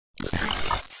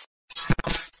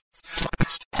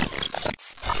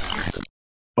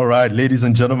All right, ladies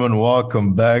and gentlemen,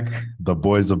 welcome back. The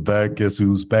boys are back. Guess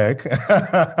who's back?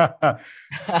 Back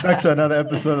to another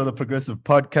episode of the Progressive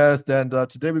Podcast. And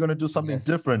today we're going to do something Yes.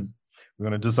 different. We're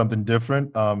going to do something different.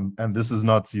 And this is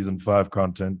not season 5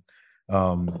 content.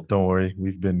 Don't worry,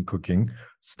 we've been cooking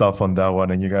stuff on that one.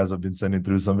 And you guys have been sending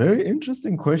through some very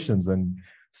interesting questions and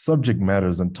subject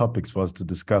matters and topics for us to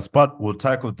discuss. But we'll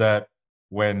tackle that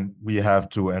when we have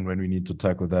to and when we need to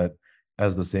tackle that.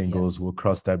 As the saying goes, Yes. we'll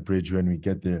cross that bridge when we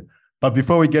get there. But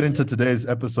before we get into today's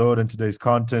episode and today's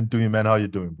content, man, how you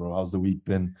doing, bro? How's the week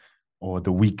been? Or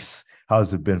the weeks?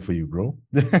 How's it been for you, bro?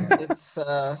 It's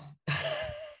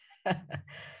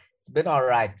it's been all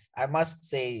right. I must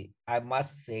say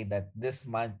that this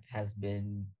month has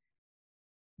been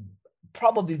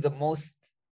probably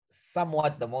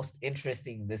somewhat the most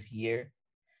interesting this year.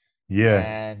 Yeah.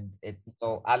 And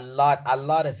a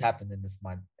lot has happened in this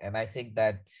month. And I think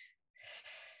that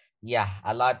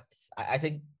a lot I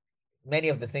think many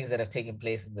of the things that have taken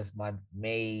place in this month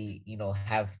may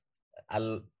have a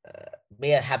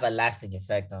lasting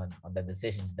effect on the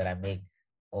decisions that I make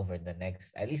over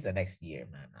at least the next year,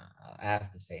 man. I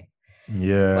have to say,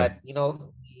 Yeah. but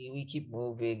we keep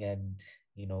moving, and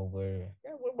we're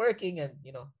working, and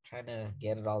trying to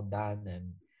get it all done.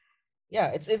 And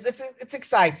it's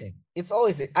exciting. It's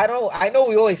always, I know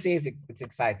we always say it's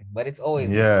exciting, but it's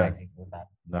always Yeah. exciting with that.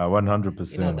 Nah, The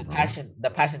 100%, bro.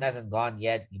 passion hasn't gone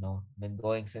yet. Been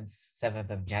going since 7th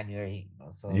of January.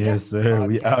 So yeah, Yes, sir.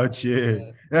 We out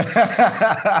podcasting here.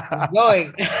 is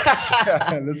going.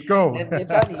 Let's go. And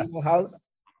tell me,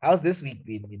 how's this week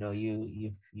been?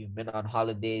 You've been on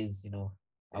holidays.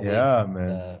 Away Yeah, from man.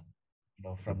 The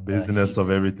the business heat. of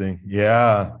everything.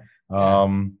 Yeah. Yeah,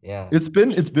 Um, yeah, it's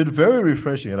been very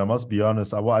refreshing, and I must be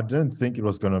honest. I didn't think it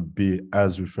was gonna be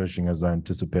as refreshing as I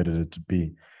anticipated it to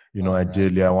be. all right.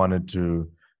 Ideally, I wanted to,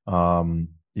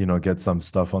 get some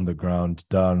stuff on the ground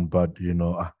done, but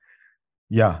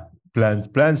yeah,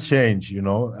 plans change.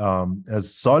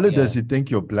 As solid as Yeah, you think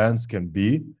your plans can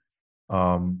be,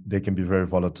 they can be very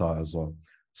volatile as well.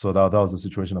 So that was the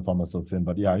situation I found myself in.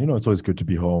 But yeah, it's always good to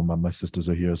be home. And my sisters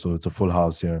are here, so it's a full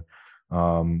house here.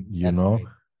 Um, you that's know, great.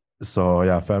 so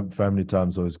yeah, family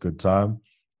time's always good time.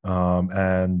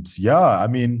 And yeah, I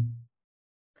mean,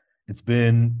 it's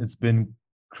been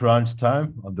crunch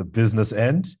time on the business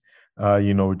end.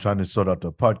 We're trying to sort out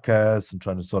the podcast and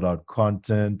trying to sort out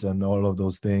content and all of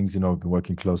those things. We've been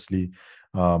working closely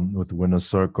with the Winner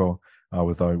Circle,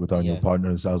 with our new Yes.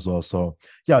 partners as well. So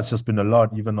yeah, it's just been a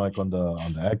lot, even like on the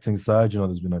acting side.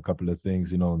 There's been a couple of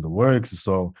things, in the works.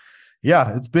 So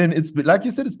yeah, it's been like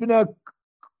you said, it's been a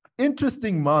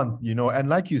interesting month, and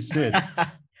like you said,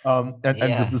 and there's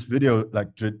Yeah. this video, like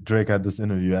Drake had this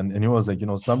interview, and he was like,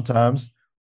 sometimes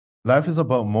life is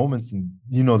about moments, and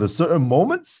there's certain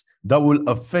moments that will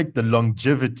affect the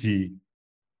longevity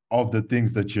of the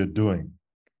things that you're doing.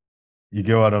 You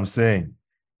get what I'm saying?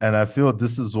 And I feel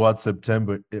this is what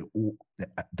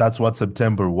that's what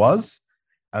September was,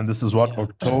 and this is what Yeah. Yeah.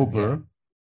 October,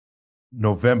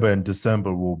 November, and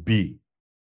December will be.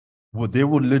 Well, they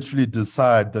will literally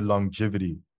decide the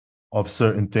longevity of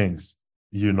certain things,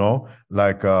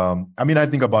 like I mean, I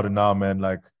think about it now, man.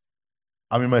 Like,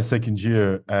 I'm in my second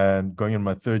year and going in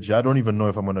my third year. I don't even know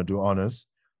if I'm gonna do honors.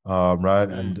 Right.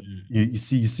 And Mm-mm.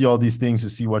 you see all these things, you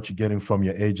see what you're getting from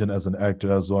your agent as an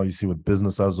actor as well, you see with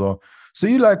business as well. So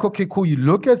you're like, okay, cool. You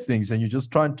look at things and you're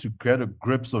just trying to get a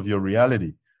grips of your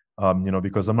reality.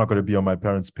 Because I'm not gonna be on my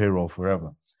parents' payroll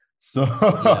forever. So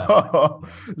Yeah. Yeah.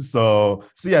 so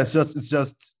yeah, it's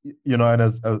just and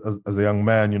as a young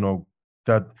man,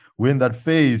 that we're in that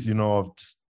phase, of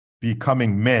just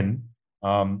becoming men,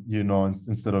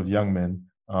 instead of young men,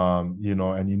 and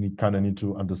you kind of need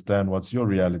to understand what's your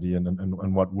reality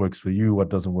and what works for you, what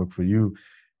doesn't work for you,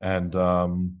 and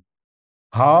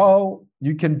how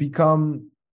you can become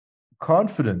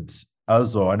confident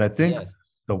as well. And I think Yes.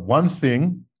 the one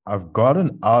thing I've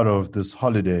gotten out of this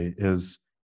holiday is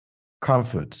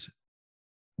comfort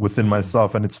within Mm.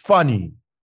 myself. And it's funny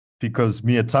because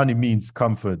Miyatani means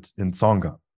comfort in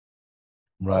Tonga. Oh,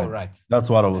 Right. right. That's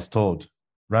what I Right. was told.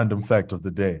 Random fact of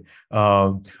the day.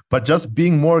 But just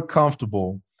being more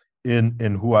comfortable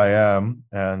in who I am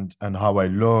and how I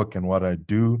look and what I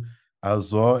do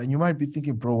as well. And you might be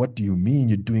thinking, bro, what do you mean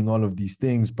you're doing all of these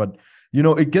things? But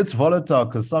it gets volatile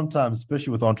because sometimes,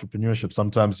 especially with entrepreneurship,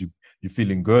 sometimes you're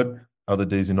feeling good, other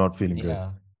days you're not feeling good.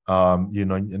 Yeah. And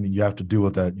you have to deal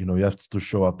with that. You have to still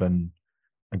show up and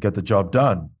get the job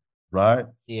done, right?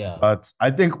 Yeah. But I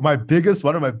think one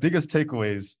of my biggest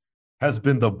takeaways has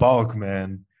been the bulk,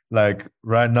 man. Like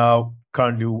right now,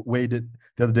 currently the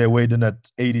other day weighed in at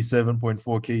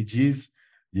 87.4 kgs.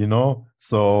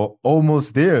 So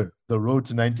almost there. The road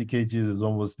to 90 kgs is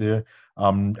almost there.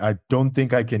 I don't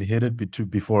think I can hit it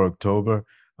before October.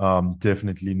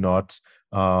 Definitely not.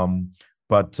 Um,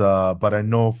 but I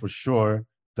know for sure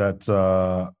that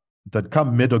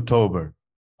come mid-October,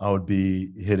 I would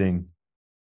be hitting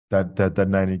that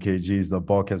 90 kgs. The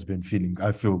bulk has been feeling.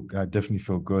 I definitely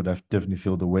feel good. I definitely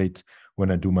feel the weight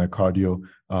when I do my cardio.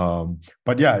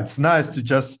 But yeah, it's nice to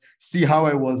just see how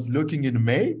I was looking in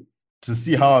May to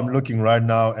see how I'm looking right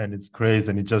now, and it's crazy.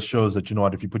 And it just shows that,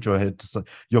 what, if you put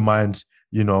your mind,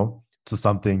 to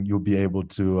something, you'll be able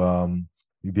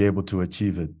to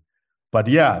achieve it. But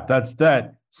yeah, that's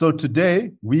that. So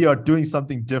today we are doing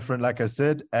something different, like I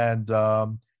said, and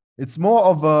it's more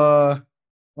of a,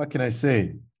 what can I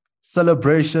say,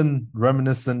 celebration,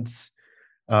 reminiscence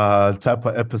type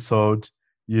of episode.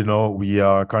 We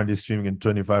are currently streaming in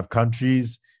 25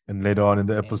 countries, and later on in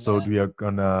the episode,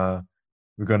 Amen.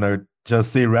 we're gonna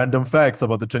just say random facts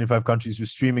about the 25 countries we're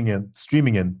streaming in.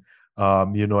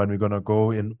 And we're gonna go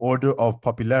in order of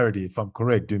popularity, if I'm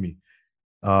correct, Dumi.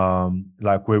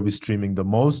 Like where we're streaming the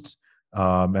most.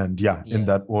 And yeah, in Yeah.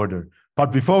 that order.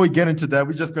 But before we get into that,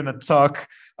 we're just gonna talk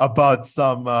about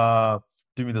some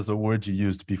Dumi, there's a word you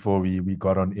used before we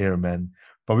got on air, man.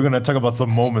 But we're gonna talk about some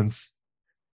moments.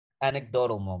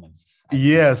 Anecdotal moments, I think.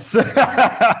 Yes.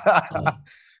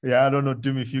 Yeah, I don't know,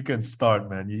 Dumi, if you can start,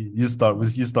 man. You start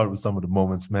with some of the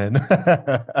moments, man.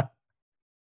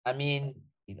 I mean,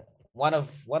 one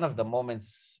of the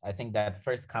moments I think that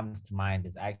first comes to mind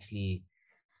is actually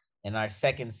in our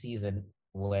second season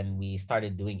when we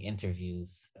started doing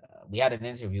interviews. We had an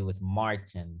interview with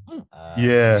Martin. We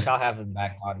Yeah, shall have him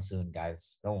back on soon,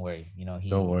 guys. Don't worry. don't He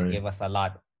worry. gave us a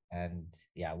lot, and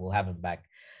yeah, we'll have him back.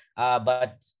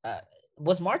 But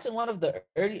was Martin one of the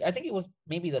early? I think it was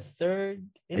maybe the third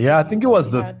Yeah, I interview think it that was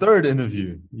we the had. third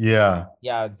interview. Yeah,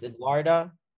 Yeah, it's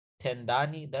Eduarda,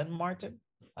 Tendani, then Martin.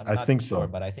 I'm I not think sure, so.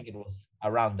 but I think it was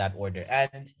around that order.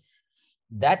 And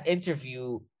that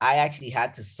interview, I actually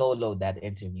had to solo that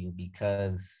interview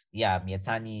because yeah,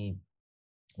 Miyatani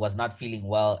was not feeling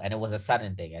well, and it was a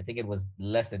sudden thing. I think it was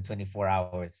less than 24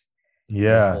 hours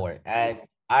Yeah. before. And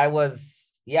I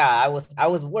was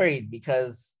worried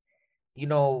because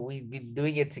we've been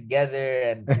doing it together,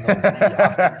 and we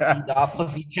often feed off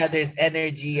of each other's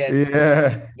energy. And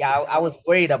Yeah. yeah, I was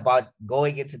worried about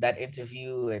going into that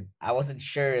interview, and I wasn't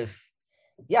sure if,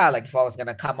 yeah, like if I was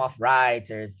gonna come off right,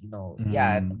 or if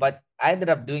yeah. Mm, But I ended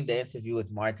up doing the interview with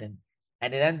Martin,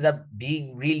 and it ended up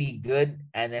being really good,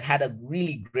 and it had a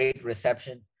really great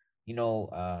reception. You know,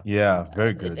 yeah,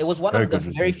 very it good. was one Very of the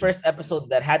good very reception. first episodes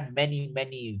that had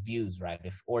many views, right?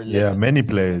 If or Yeah, many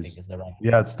listens, I think plays. is the right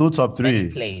Yeah, it's still top many three.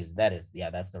 plays. That is,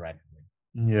 yeah, that's the right word.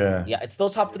 Yeah. Yeah, it's still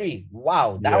top three.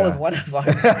 Wow, that was Yeah. one of our.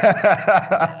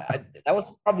 That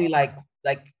was probably like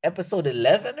episode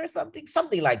 11 or something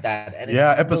like that, and it's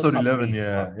Yeah, still episode top 11. three. Wow.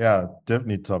 Yeah. Yeah,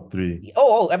 definitely top three.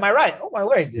 Am I right? Oh my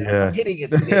word, I'm Yeah. hitting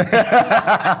it today.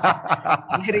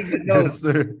 I'm hitting the Yes, notes.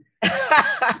 sir.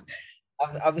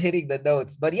 I'm hitting the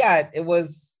notes. But yeah, it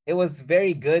was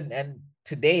very good. And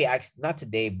today, actually, not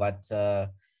today, but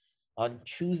on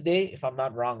Tuesday, if I'm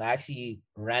not wrong, I actually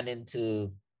ran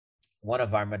into one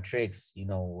of our matrix,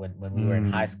 when we were in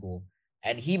high Mm, school.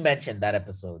 And he mentioned that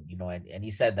episode, and he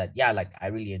said that, yeah, like I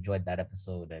really enjoyed that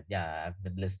episode. And yeah, I've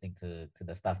been listening to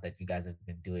the stuff that you guys have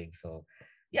been doing. So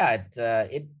yeah,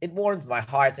 it warmed my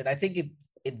heart. And I think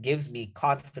it gives me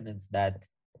confidence that,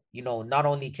 not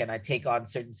only can I take on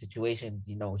certain situations,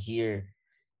 here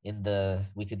in the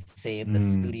we could say in the mm,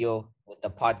 studio with the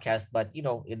podcast, but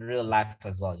in real life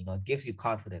as well. It gives you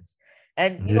confidence.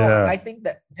 And I yeah. think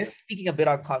that, just speaking a bit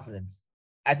on confidence,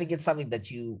 I think it's something that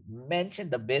you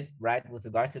mentioned a bit, right, with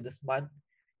regards to this month.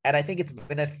 And I think it's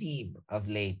been a theme of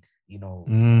late,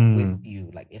 with Mm,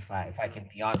 you, like if I can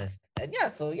be honest. And yeah,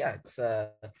 so yeah,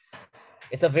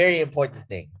 it's a very important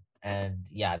thing. And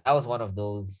yeah, that was one of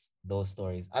those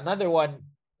stories. Another one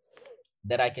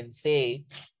that I can say,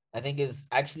 I think, is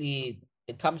actually,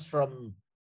 it comes from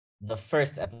the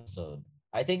first episode.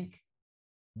 I think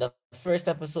the first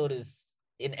episode is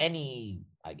in any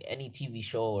TV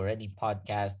show or any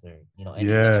podcast, or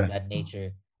anything of yeah. that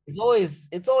nature. It's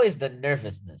always the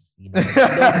nervousness. You don't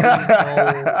really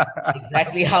know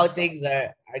exactly how things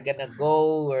are gonna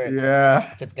go, or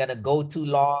Yeah. if it's gonna go too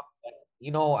long. But,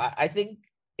 I think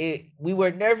we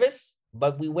were nervous,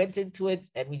 but we went into it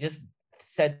and we just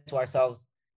said to ourselves,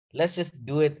 let's just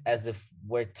do it as if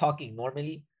we're talking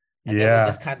normally. And then we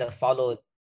just Yeah. kind of followed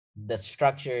the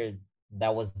structure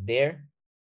that was there,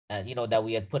 and that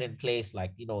we had put in place,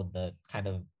 like the kind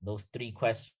of those three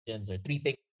questions or three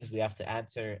things we have to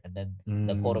answer, and then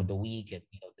the quote of the Mm, week, and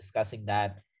discussing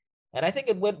that. And I think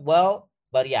it went well,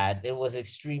 but yeah, it was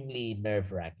extremely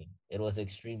nerve-wracking. It was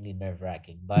extremely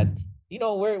nerve-wracking. But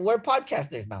we're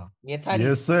podcasters now. Me and Tiny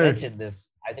Yes, sir. mentioned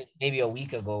this, I think maybe a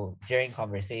week ago during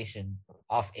conversation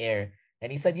off air.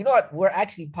 And he said, you know what? We're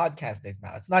actually podcasters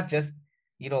now. It's not just,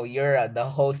 you're the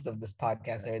host of this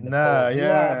podcast or the Nah, co-host. You are a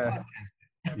yeah.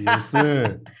 Yes, podcaster.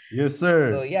 sir. Yes, So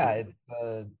sir. yeah, it's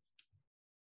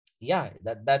yeah,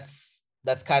 that's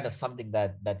kind of something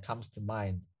that comes to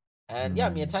mind. And yeah,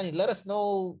 Mm. Miyatani, let us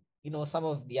know, some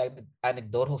of the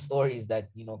anecdotal stories that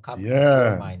come into your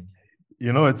Yeah. mind.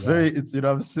 It's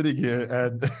Yeah. I'm sitting here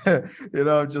and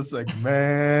I'm just like,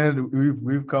 man,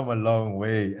 we've come a long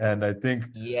way. And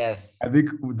Yes. I think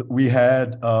we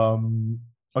had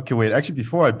okay, wait, actually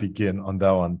before I begin on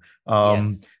that one,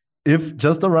 Yes. if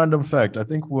just a random fact, I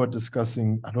think we were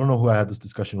discussing, I don't know who I had this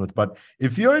discussion with, but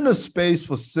if you're in a space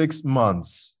for 6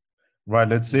 months, right,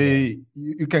 let's Yeah. say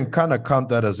you can kind of count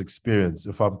that as experience,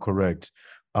 if I'm correct.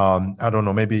 I don't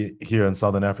know, maybe here in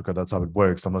Southern Africa, that's how it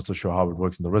works. I'm not so sure how it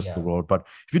works in the rest of the Yeah. world. But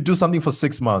if you do something for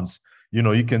 6 months,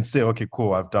 you can say, okay,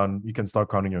 cool, you can start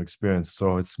counting your experience.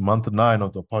 So it's month 9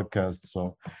 of the podcast.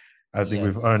 So I think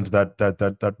we've Yes. earned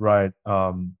that right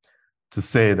to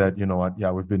say that, you know what,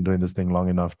 yeah, we've been doing this thing long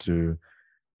enough to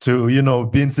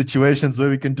be in situations where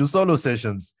we can do solo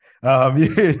sessions,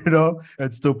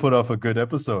 and still put off a good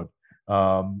episode.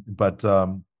 Um, but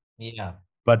um, Yeah.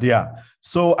 but yeah,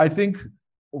 so I think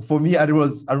for me, I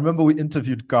remember we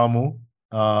interviewed Kamu.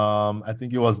 I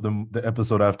think it was the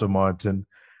episode after Martin,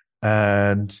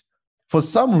 and for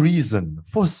some reason,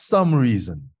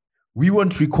 we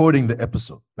weren't recording the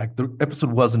episode. Like the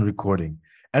episode wasn't recording,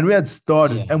 and we had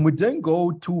started, Yeah. and we didn't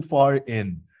go too far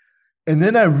in. And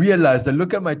then I realized, I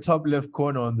look at my top left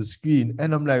corner on the screen,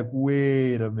 and I'm like,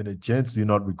 wait a minute, gents, you're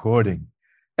not recording.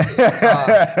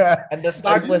 Ah, and the And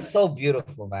start was so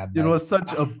beautiful, man. it Like, was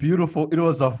it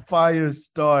was a fire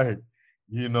start,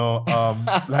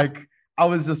 like I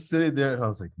was just sitting there and I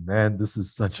was like, man, this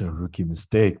is such a rookie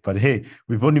mistake. But hey,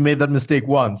 we've only made that mistake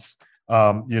once,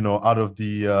 out of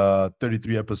the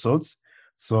 33 episodes.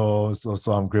 So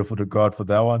I'm grateful to God for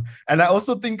that one. And I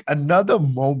also think that another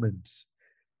moment,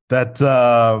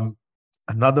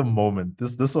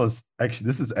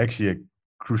 this is actually a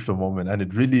crucial moment, and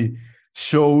it really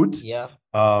showed yeah.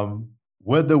 um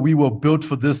whether we were built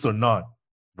for this or not,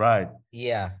 right?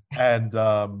 Yeah. And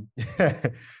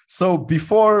so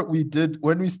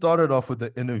when we started off with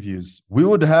the interviews, we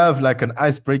would have like an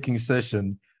ice-breaking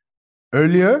session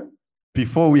earlier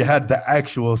before we had the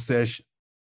actual session,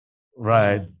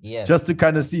 right? Just Yes. to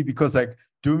kind of see, because like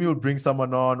Dumi would bring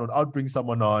someone on, or I'd bring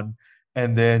someone on,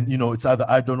 and then it's either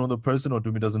I don't know the person or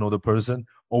Dumi doesn't know the person,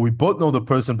 or we both know the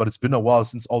person, but it's been a while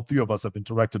since all three of us have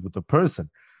interacted with the person.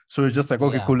 So we're just like,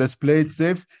 okay, Yeah. cool, let's play it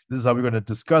safe. This is how we're going to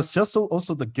discuss, just so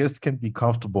also the guest can be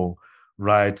comfortable,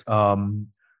 right?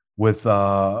 With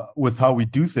how we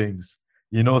do things.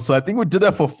 So I think we did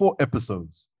that for 4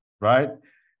 episodes, right?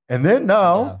 And then Yeah.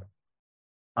 now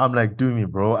I'm like, do me,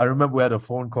 bro. I remember we had a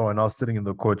phone call and I was sitting in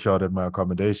the courtyard at my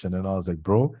accommodation, and I was like,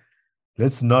 bro,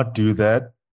 let's not do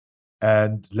that.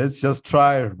 And let's just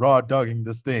try raw dogging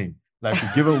this thing. Like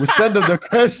we send them the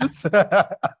questions.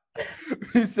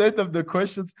 We send them the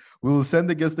questions. We will send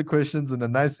the guests the questions in a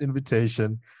nice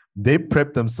invitation. They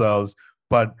prep themselves,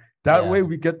 but that way Yeah.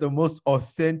 we get the most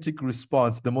authentic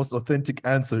response, the most authentic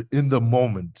answer in the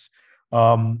moment,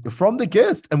 from the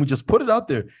guest, and we just put it out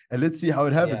there and let's see how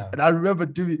it happens. Yeah. And I remember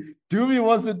Dumi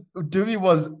was,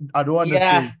 I don't want to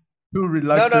Yeah. say too No, no,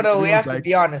 reluctant, no. but it We was have to like,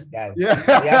 be honest, guys. We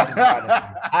have to be honest.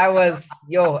 yeah. I was,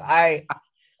 yo,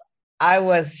 I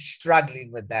was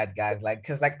struggling with that, guys. Like,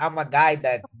 cause like I'm a guy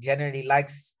that generally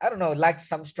likes, I don't know, likes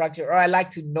some structure, or I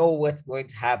like to know what's going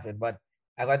to happen. But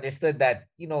I've understood that,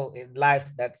 in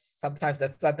life, sometimes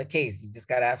that's not the case. You just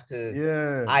gotta have to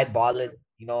Yeah. eyeball it,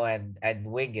 and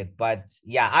wing it. But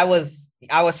yeah, I was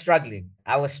struggling.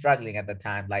 I was struggling at the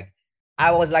time. Like,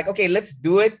 I was like, okay, let's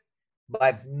do it.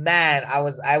 But man, I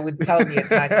would tell me a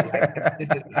tiny like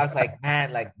consistently. I was like,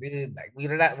 man, like dude, like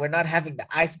we're not having the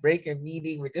icebreaker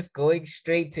meeting. We're just going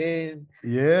straight in,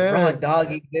 raw Yeah.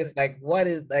 dogging this. Like, what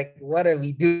are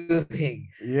we doing?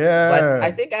 But I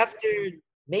Yeah. think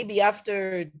maybe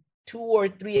after 2 or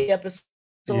 3 episodes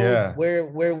Yeah.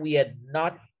 where we had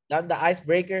not done the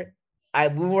icebreaker,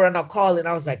 we were on a call and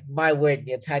I was like, my word,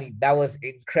 yeah, Tiny, that was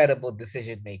incredible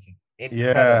decision making. Yeah.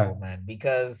 Incredible, man.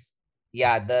 Because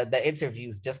yeah, the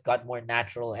interviews just got more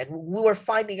natural and we were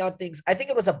finding out things. I think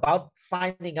it was about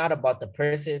finding out about the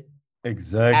person as the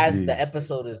Exactly.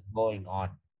 episode is going on,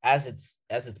 as it's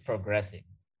progressing.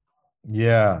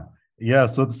 Yeah. Yeah.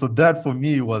 So that for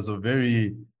me was a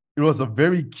very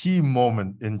key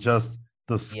moment in just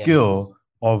the Yes. skill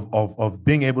of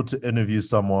being able to interview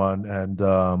someone. And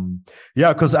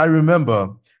yeah, because I remember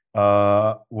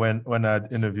when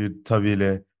I'd interviewed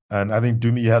Tavile, and I think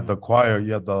Dumi had the choir,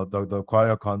 you had the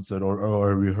choir concert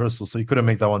or a rehearsal, so you couldn't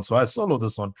make that one. So I soloed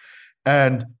this one.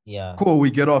 And Yeah. cool, we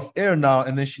get off air now.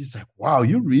 And then she's like, wow,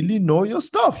 you really know your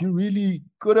stuff. You're really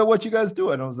good at what you guys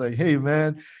do. And I was like, hey,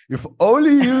 man, if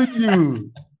only you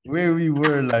knew where we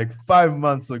were like 5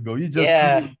 months ago. You just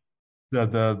Yeah. see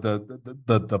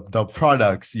the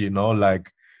products,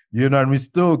 like, and we're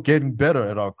still getting better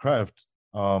at our craft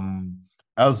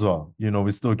as well.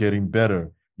 We're still getting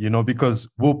better, because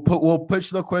we'll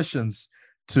pitch the questions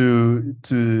to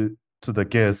the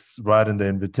guests right in the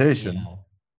invitation. Yeah.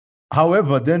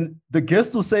 However, then the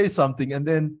guest will say something, and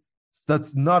then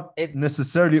that's not It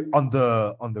necessarily on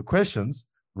the questions,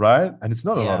 right? And it's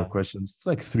not a lot of yeah. questions. It's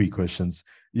like 3 questions,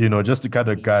 just to kind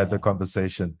of guide the Yeah.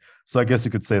 conversation. So I guess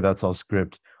you could say that's our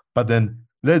script. But then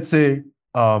let's say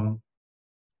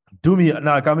Dumi,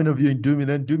 now I'm interviewing Dumi,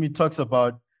 then Dumi talks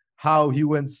about how he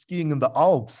went skiing in the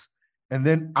Alps. And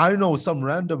then I know some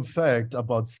random fact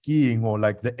about skiing, or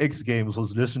like the X Games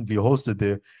was recently hosted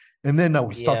there. And then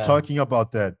we start Yeah. talking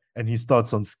about that. And he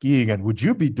starts on skiing. And would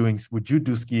you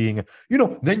do skiing?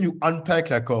 Then you unpack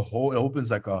like it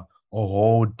opens like a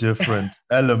whole different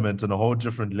element and a whole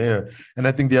different layer. And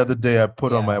I think the other day I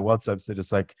put on my Yeah. WhatsApp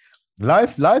status like,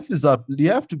 life is up.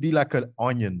 You have to be like an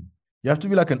onion. You have to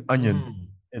be like an onion Mm.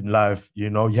 in life.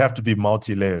 You have to be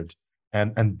multi-layered.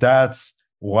 And that's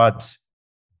what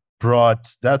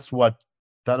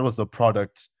that was the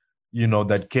product,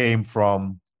 that came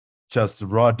from just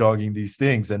raw dogging these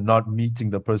things and not meeting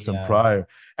the person Yeah. prior.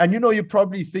 And you're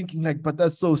probably thinking like, but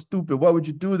that's so stupid. Why would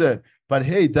you do that? But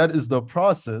hey, that is the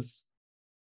process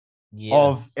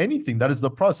of Yes. anything. That is the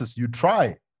process. You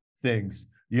try things,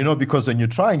 because when you're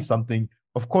trying something,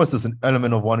 of course, there's an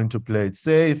element of wanting to play it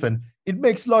safe, and it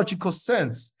makes logical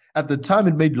sense. At the time,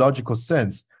 it made logical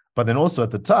sense. But then also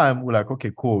at the time, we're like,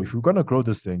 okay, cool. If we're going to grow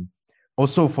this thing,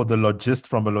 also from a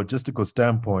logistical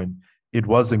standpoint, it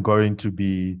wasn't going to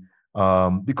be,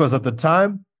 because at the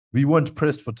time, we weren't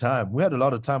pressed for time. We had a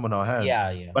lot of time on our hands.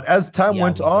 Yeah. Yeah. But as time Yeah.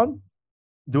 went We did. on,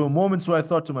 there were moments where I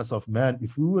thought to myself, man,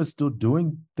 if we were still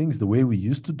doing things the way we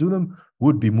used to do them,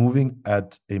 we'd be moving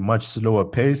at a much slower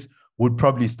pace, would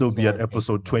probably still be at Slower pace.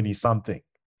 episode 20 something.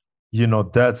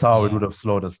 That's how it would Yeah. have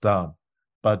slowed us down.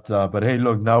 But hey,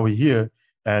 look, now we're here,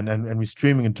 and we're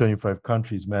streaming in 25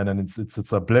 countries, man, and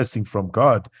it's a blessing from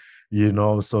God,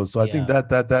 So I think Yeah.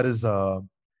 that is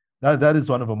that is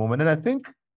one of a moment. And I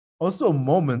think also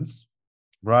moments,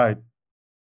 right?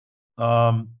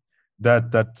 Um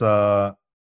that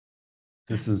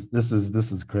this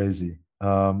is crazy.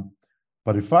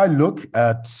 But if I looked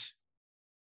at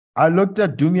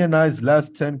Dumi and I's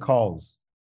last 10 calls,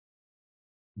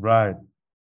 right?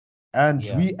 And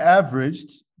Yeah. we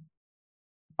averaged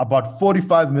about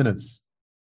 45 minutes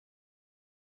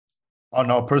on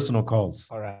our personal calls.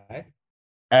 All right. All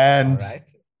And right.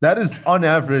 that is on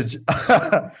average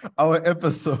our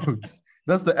episodes.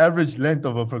 That's the average length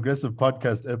of a progressive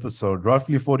podcast episode,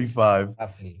 roughly 45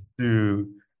 Roughly. to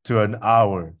an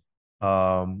hour,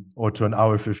 or to an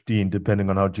hour 15, depending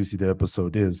on how juicy the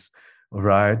episode is,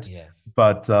 right? Yes.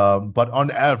 But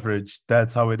on average,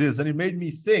 that's how it is. And it made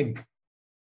me think,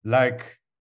 like,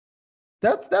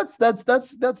 that's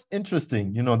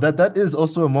interesting. That is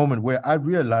also a moment where I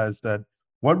realized that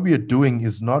what we are doing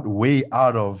is not way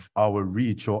out of our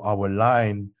reach or our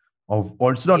line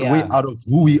or it's not way Yeah. out of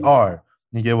who we are.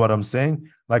 You get what I'm saying?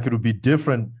 Like, it would be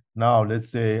different now. Let's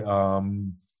say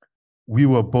we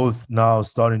were both now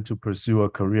starting to pursue a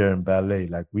career in ballet.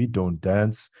 Like, we don't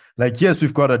dance. Like, yes,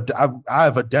 I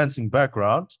have a dancing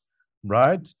background,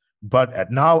 right?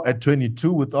 But now at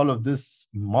 22, with all of this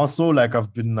muscle, like,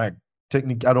 I've been like,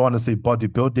 technically, I don't want to say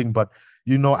bodybuilding, but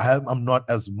I'm not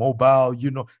as mobile.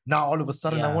 Now all of a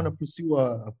sudden I want to Yeah. pursue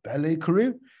a ballet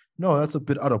career. No, that's a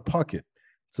bit out of pocket.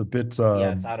 It's a bit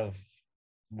Yeah. It's out of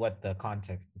what the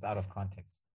context. It's out of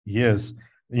context. yes,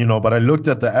 but I looked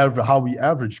at the average, how we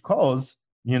average calls,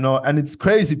 and it's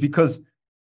crazy because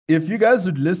if you guys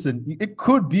would listen, it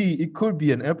could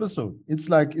be an episode. It's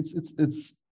like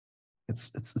it's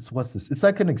what's this? It's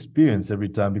like an experience every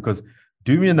time, because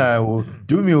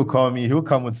Dumi will call me, he'll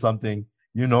come with something,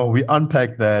 we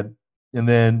unpack that, and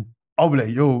then I'll be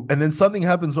like, yo, and then something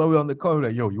happens while we're on the call. We're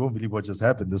like, yo, you won't believe what just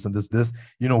happened. This and this.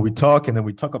 We talk, and then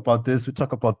we talk about this, we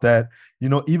talk about that.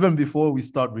 Even before we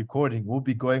start recording, we'll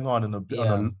be going on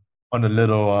Yeah. on a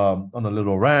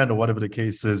little rant or whatever the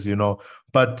case is,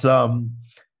 But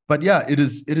but yeah, it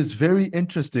is very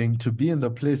interesting to be in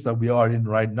the place that we are in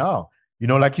right now.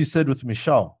 Like you said with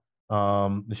Michelle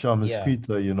Yeah.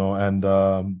 Mesquita, and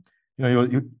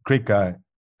you're great guy,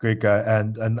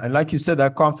 and like you said,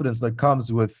 that confidence that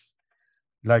comes with,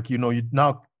 like, you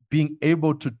now being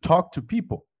able to talk to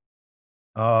people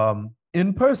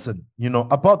in person,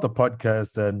 about the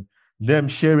podcast and them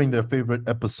sharing their favorite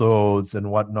episodes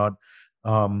and whatnot.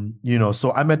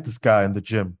 So I met this guy in the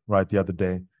gym right the other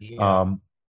day. Yeah.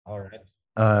 All right.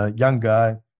 Young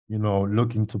guy,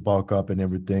 looking to bulk up and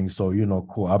everything. So,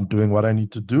 cool. I'm doing what I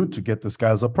need to do to get this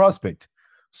guy as a prospect.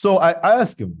 So I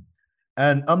asked him,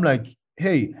 and I'm like,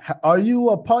 hey, are you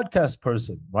a podcast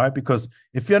person? Right? Because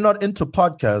if you're not into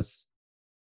podcasts,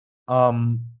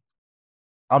 I'm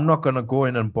not gonna go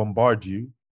in and bombard you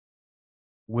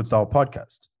with our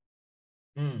podcast.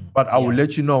 But I will Yeah.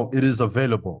 let you know it is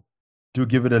available. Do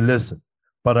give it a listen.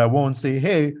 But I won't say,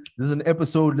 hey, this is an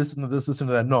episode, listen to this, listen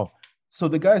to that. No. So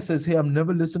the guy says, hey, I've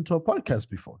never listened to a podcast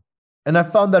before. And I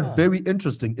found that very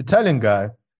interesting. Italian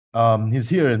guy, he's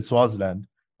here in Swaziland,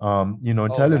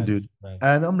 Italian Right. dude. Right.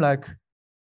 And I'm like,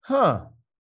 huh.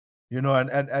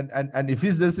 And if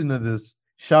he's listening to this,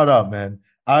 shout out, man.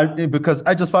 Because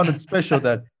I just found it special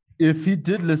that if he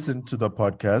did listen to the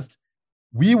podcast,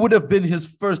 we would have been his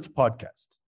first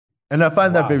podcast. And I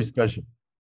find that very special.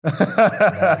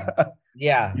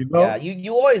 Yeah. You know? Yeah.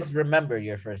 You always remember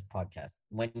your first podcast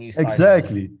when you started.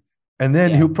 Exactly. And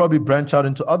then he'll probably branch out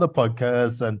into other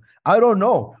podcasts, and I don't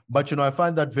know, but I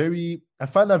find that very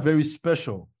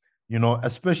special,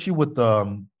 especially with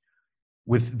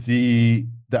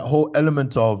that whole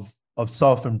element of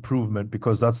self-improvement,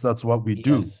 because that's what we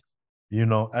do,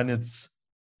 and it's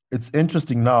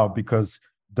interesting now because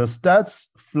the stats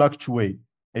fluctuate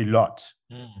a lot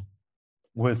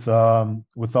with our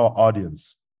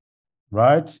audience,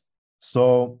 right?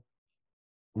 So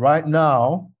right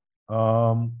now,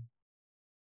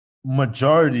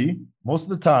 most of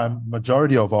the time,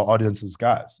 majority of our audience is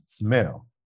guys. It's male,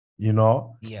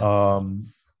 Yes.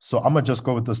 So I'm gonna just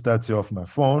go with the stats here off my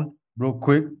phone real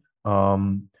quick.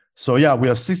 So yeah, we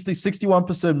have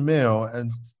 61% male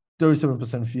and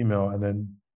 37% female, and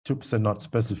then 2% not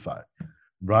specified,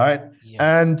 right?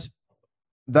 And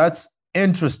that's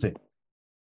interesting.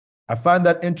 I find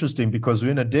that interesting because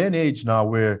we're in a day and age now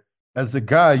where, as a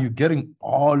guy, you're getting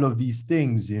all of these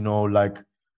things, like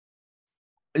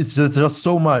it's just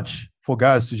so much for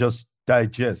guys to just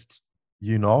digest,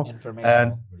 Information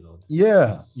and overload.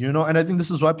 and I think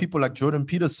this is why people like Jordan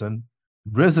Peterson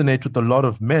resonate with a lot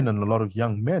of men and a lot of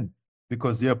young men,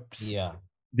 because they are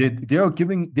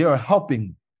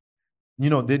helping.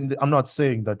 I'm not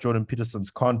saying that Jordan Peterson's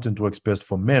content works best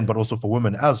for men, but also for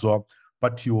women as well.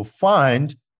 But you will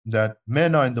find that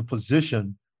men are in the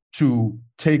position to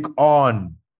take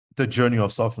on the journey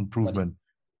of self-improvement,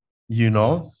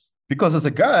 because as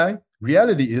a guy,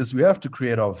 reality is we have to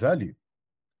create our value,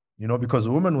 because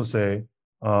a woman will say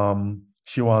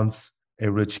she wants a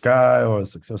rich guy or a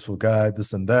successful guy,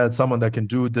 this and that, someone that can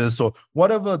do this or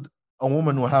whatever a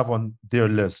woman will have on their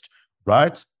list,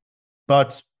 right?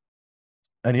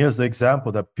 And here's the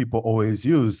example that people always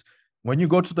use. When you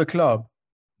go to the club,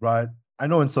 right? I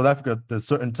know in South Africa, there's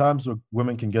certain times where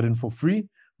women can get in for free,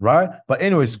 right? But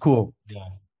anyways, cool. Yeah.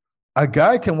 A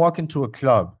guy can walk into a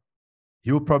club.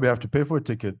 He will probably have to pay for a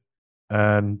ticket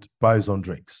and buy his own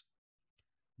drinks.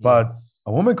 But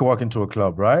a woman can walk into a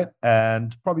club, right?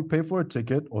 And probably pay for a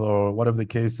ticket or whatever the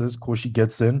case is. Of course, she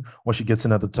gets in, or she gets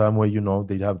in at the time where,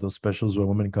 they have those specials where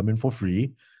women come in for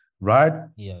free, right?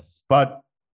 Yes. But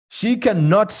she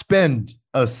cannot spend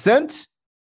a cent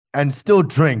and still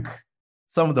drink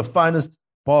some of the finest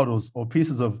bottles or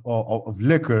pieces of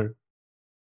liquor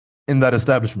in that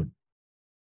establishment.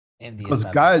 Because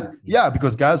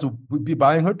guys will be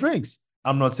buying her drinks.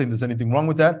 I'm not saying there's anything wrong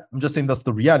with that. I'm just saying that's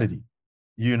the reality,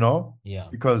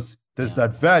 because there's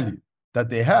that value that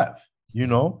they have,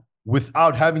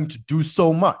 without having to do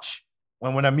so much.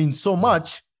 When I mean so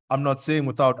much, I'm not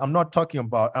talking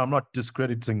about, I'm not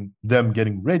discrediting them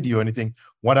getting ready or anything.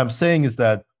 What I'm saying is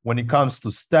that when it comes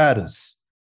to status,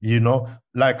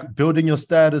 like building your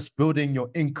status, building your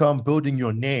income, building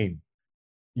your name,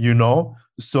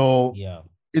 so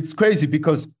it's crazy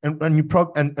because,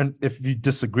 and if you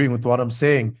disagree with what I'm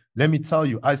saying, let me tell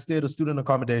you, I stay at a student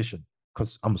accommodation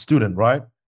because I'm a student, right?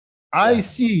 I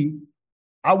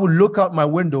would look out my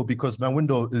window because my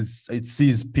window it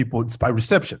sees people, it's by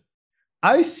reception.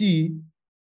 I see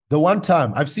the one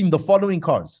time I've seen the following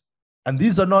cars, and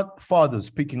these are not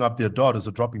fathers picking up their daughters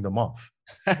or dropping them off,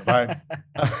 right?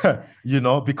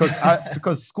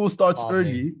 Because school starts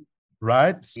early,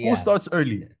 right? School starts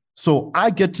early. So I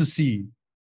get to see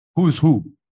who's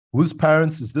whose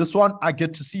parents is this one. I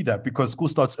get to see that because school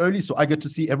starts early. So I get to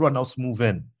see everyone else move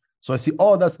in. So I see,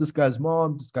 oh, that's this guy's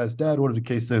mom, this guy's dad, whatever the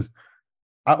case is.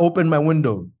 I open my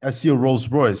window, I see a Rolls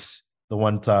Royce the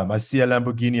one time. I see a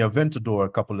Lamborghini Aventador a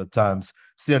couple of times.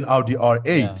 See an Audi Yeah.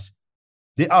 R8.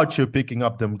 They out here picking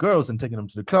up them girls and taking them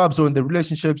to the clubs. So in the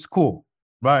relationships, cool,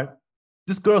 right?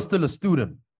 This girl's still a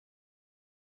student,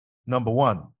 number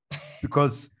one,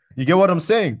 because you get what I'm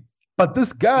saying. But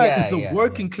this guy Yeah, is a yeah, yeah.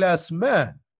 working class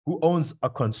man who owns a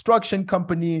construction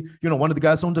company. You know, one of the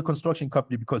guys owns a construction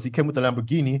company because he came with a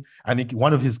Lamborghini, and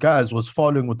one of his guys was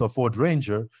following with a Ford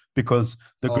Ranger because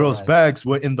the All girls' right. bags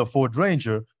were in the Ford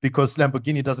Ranger because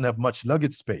Lamborghini doesn't have much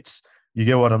luggage space. You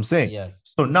get what I'm saying? Yes.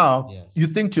 So now Yes. you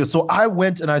think to yourself. So I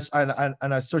went and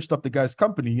I searched up the guy's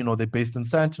company. You know, they're based in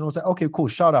Santon. I was like, okay, cool.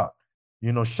 Shout out.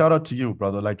 You know, shout out to you,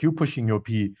 brother. Like you pushing your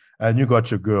P and you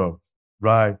got your girl,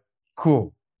 right?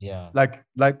 Cool. Yeah. Like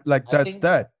I that's think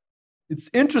that. It's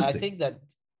I interesting. think that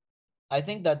I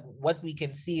think that what we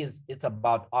can see is it's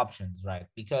about options, right?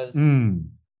 Because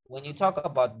Mm, when you talk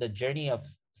about the journey of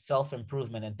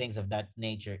self-improvement and things of that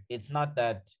nature, it's not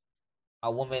that a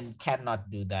woman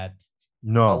cannot do that. A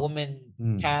no. woman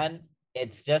Mm, can.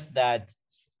 It's just that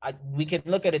we can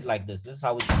look at it like this. This is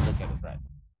how we can look at it, right?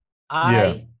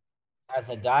 yeah. I, as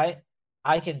a guy,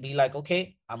 I can be like,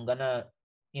 okay, I'm gonna,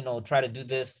 try to do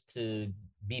this to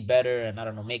be better and I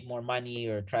don't know, make more money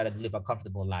or try to live a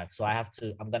comfortable life. So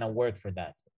I'm gonna work for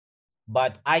that.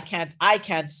 But I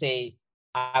can't say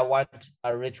I want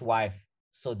a rich wife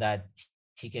so that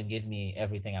she can give me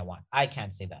everything I want. I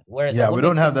can't say that. Whereas a Yeah, we woman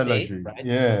don't could have that say, luxury. right?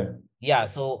 Yeah. Yeah,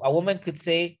 so a woman could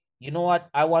say, you know what,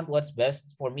 I want what's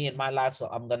best for me in my life, so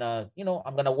I'm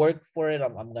gonna work for it.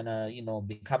 I'm gonna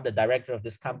become the director of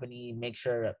this company, make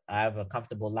sure I have a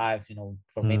comfortable life,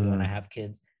 for maybe when I Mm, have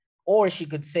kids. Or she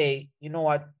could say, you know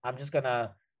what, I'm just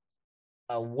gonna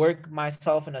work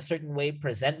myself in a certain way,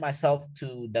 present myself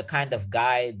to the kind of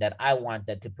guy that I want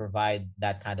that could provide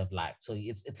that kind of life. So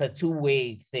it's a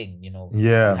two-way thing. You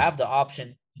yeah. have the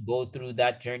option to go through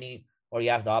that journey, or you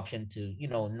have the option to,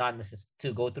 not necessarily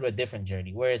to go through a different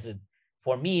journey. Whereas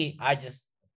for me, I just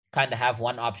kind of have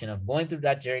one option of going through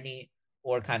that journey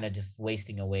or kind of just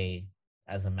wasting away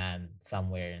as a man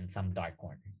somewhere in some dark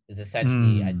corner. Is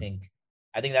essentially, I Mm, think,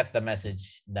 I think that's the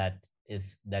message that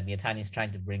Miyatani is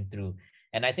trying to bring through.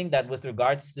 And I think that with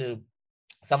regards to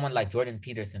someone like Jordan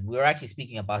Peterson, we were actually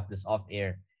speaking about this off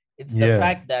air. It's the yeah.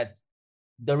 fact that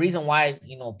the reason why,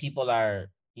 people are,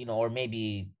 or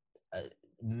maybe uh,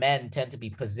 men tend to be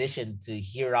positioned to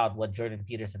hear out what Jordan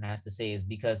Peterson has to say is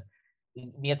because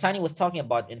Miyatani was talking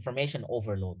about information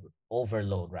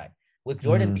overload, right? With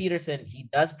Jordan Mm, Peterson, he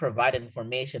does provide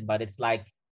information, but it's like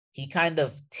he kind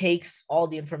of takes all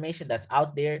the information that's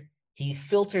out there, he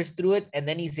filters through it, and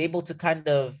then he's able to kind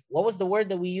of, what was the word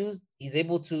that we used? He's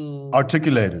able to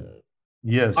articulated.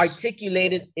 Yes.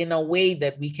 articulate it in a way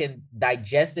that we can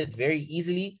digest it very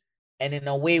easily, and in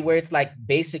a way where it's like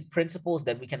basic principles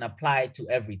that we can apply to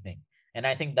everything. And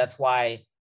I think that's why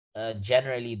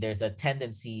generally there's a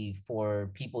tendency for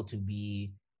people to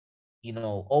be,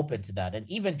 open to that. And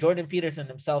even Jordan Peterson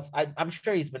himself, I'm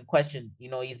sure he's been questioned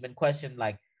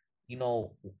like,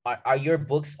 are your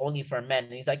books only for men?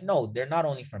 And he's like, no, they're not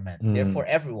only for men, they're for Mm,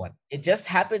 everyone. It just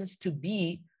happens to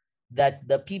be that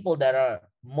the people that are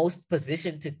most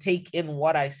positioned to take in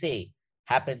what I say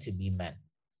happen to be men.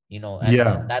 And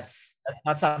yeah. that's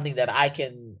not something that I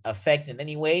can affect in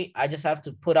any way. I just have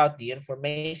to put out the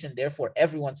information there for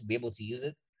everyone to be able to use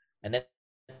it, and then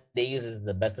they use it to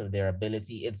the best of their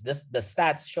ability. It's just the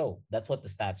stats show. That's what the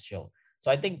stats show.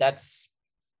 So I think that's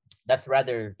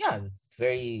rather, yeah, it's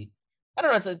very, I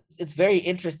don't know, it's very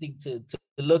interesting to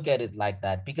look at it like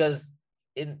that, because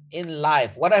in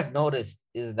life what I've noticed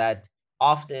is that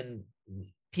often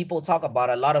people talk about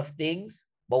a lot of things,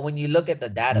 but when you look at the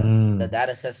Mm,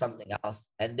 data says something else,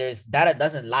 and there's data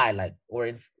doesn't lie, like, or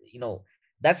if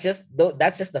that's just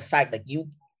the fact that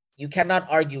you cannot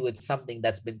argue with something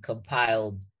that's been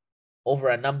compiled over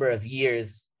a number of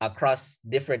years across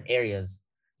different areas.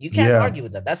 You can't yeah. argue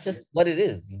with that. That's just what it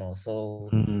is. So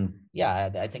Mm, yeah,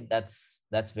 I think that's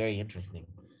very interesting.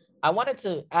 I wanted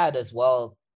to add as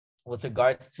well with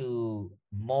regards to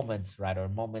moments, right, or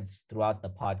moments throughout the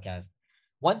podcast.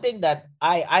 One thing that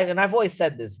I and I've always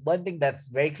said this, one thing that's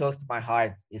very close to my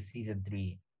heart is season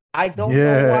 3. I don't know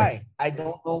yeah. why. I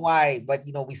don't know why, but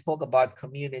we spoke about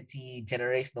community,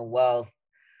 generational wealth,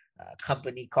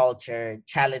 company culture,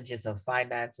 challenges of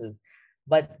finances.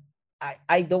 But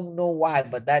I don't know why,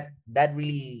 but that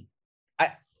really, I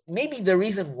maybe the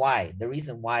reason why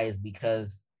is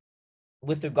because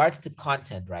with regards to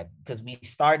content, right? Because we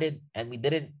started and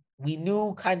we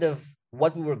knew kind of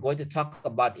what we were going to talk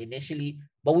about initially,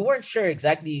 but we weren't sure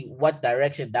exactly what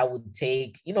direction that would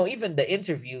take. Even the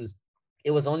interviews,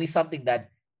 it was only something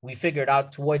that we figured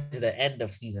out towards the end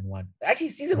of season one. Actually,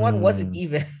 season one wasn't Mm,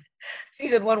 even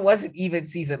season one wasn't even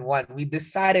season one. We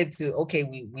decided to, okay,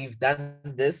 we've done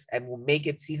this and we'll make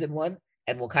it season one,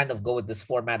 and we'll kind of go with this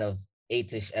format of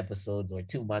 8-ish episodes or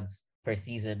 2 months per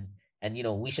season. And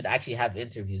we should actually have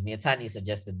interviews. Me and Tanya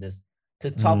suggested this to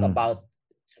talk mm, about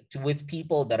with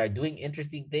people that are doing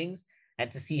interesting things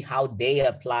and to see how they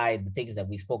apply the things that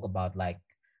we spoke about, like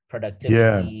yeah,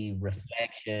 productivity,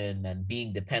 reflection, and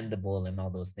being dependable and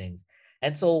all those things.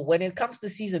 And so when it comes to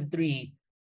season three,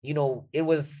 it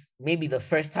was maybe the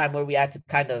first time where we had to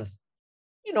kind of,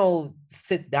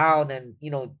 sit down and,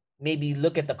 maybe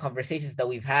look at the conversations that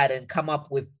we've had and come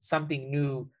up with something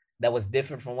new that was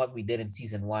different from what we did in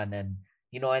season one. And,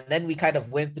 and then we kind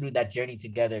of went through that journey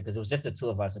together because it was just the two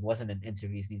of us. It wasn't an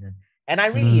interview season. And I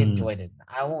really mm, enjoyed it.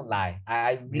 I won't lie.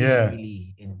 I really, yeah,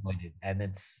 really enjoyed it.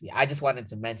 And I just wanted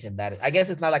to mention that. I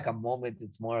guess it's not like a moment.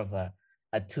 It's more of a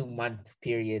 2 month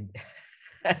period.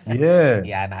 yeah.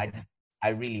 Yeah. And I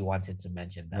really wanted to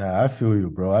mention that. Yeah, I feel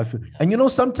you, bro. Yeah.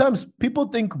 And sometimes people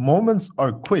think moments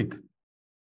are quick.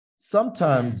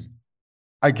 Sometimes, Mm,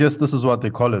 I guess this is what they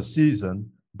call a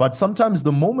season, but sometimes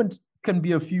the moment can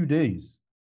be a few days,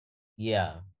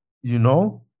 yeah. you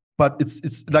know? But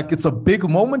it's like Yeah. it's a big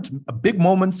moment. Big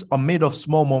moments are made of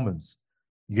small moments.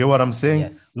 You get what I'm saying?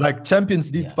 Yes. Like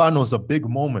Champions League Yeah. finals are big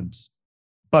moments,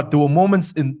 but there were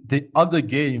moments in the other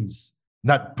games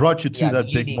that brought you to Yeah. that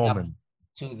big Leading up moment.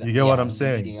 to You that. get what Yeah. I'm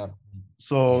saying? Leading up.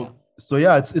 Yeah. So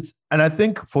yeah, it's and I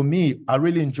think for me, I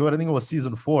really enjoyed. I think it was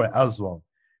season 4 as well,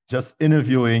 just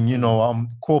interviewing, Mm.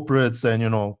 corporates and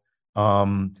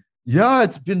yeah,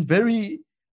 it's been very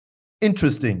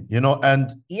interesting,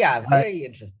 and Yeah. I, Very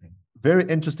interesting. very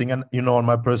interesting. And on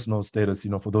my personal status,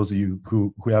 for those of you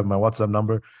who have my WhatsApp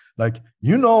number, like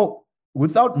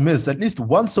without miss, at least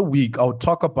once a week, I'll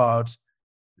talk about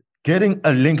getting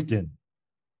a LinkedIn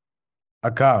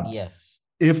account. Yes.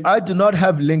 If I do not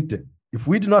have LinkedIn, if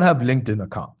we do not have LinkedIn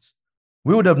accounts,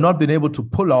 we would have not been able to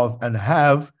pull off and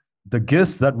have the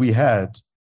guests that we had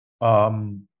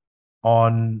um,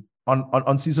 on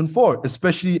season 4,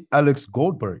 especially Alex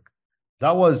Goldberg.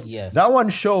 That Yes. one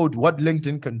showed what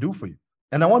LinkedIn can do for you.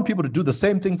 And I want people to do the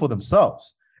same thing for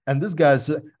themselves. And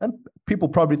and people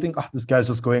probably think, this guy's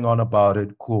just going on about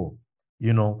it. Cool.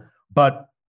 But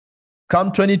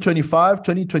come 2025,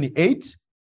 2028,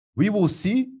 we will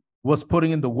see who was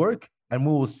putting in the work and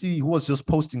we will see who was just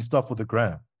posting stuff for the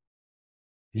gram.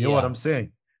 You know what Yeah. I'm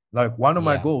saying? Like one of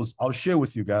my Yeah. goals, I'll share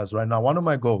with you guys right now. One of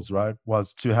my goals, right,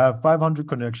 was to have 500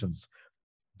 connections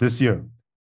this year.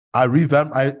 I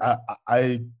revamped.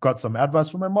 I got some advice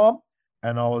from my mom,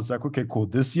 and I was like, okay, cool.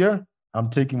 This year, I'm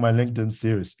taking my LinkedIn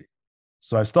seriously.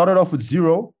 So I started off with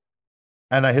 0,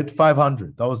 and I hit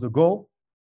 500. That was the goal.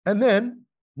 And then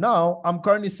now I'm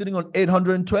currently sitting on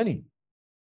 820.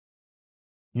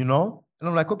 And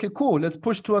I'm like, okay, cool. Let's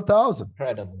push to 1,000.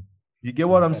 Incredible. You get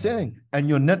what I'm Incredible. saying? And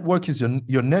your network is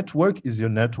your network is your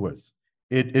net worth.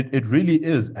 It really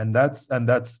is, and that's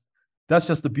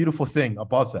just the beautiful thing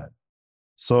about that.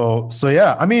 So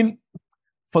yeah, I mean,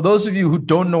 for those of you who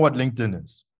don't know what LinkedIn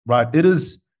is, right? It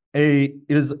is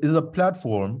a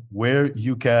platform where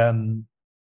you can,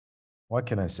 what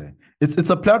can I say? It's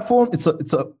a platform, it's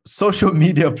a social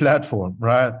media platform,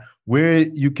 right? Where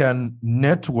you can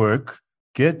network,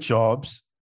 get jobs,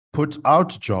 put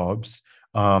out jobs,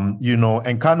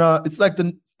 and kind of it's like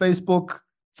the Facebook,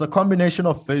 it's a combination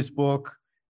of Facebook,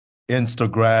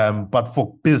 Instagram, but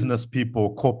for business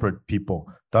people, corporate people.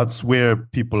 That's where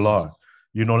people Yes.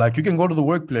 are. Like you can go to the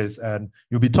workplace and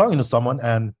you'll be talking to someone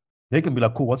and they can be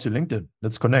like, cool, what's your LinkedIn?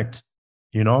 Let's connect,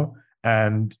 you know?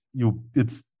 And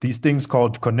it's these things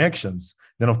called connections.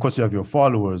 Then of course you have your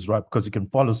followers, right? Because you can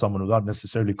follow someone without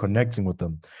necessarily connecting with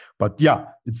them. But yeah,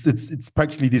 it's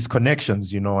practically these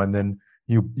connections, and then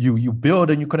you build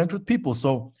and you connect with people.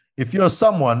 So if you're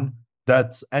someone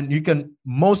and you can,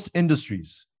 most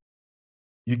industries,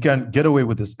 you can get away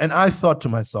with this. And I thought to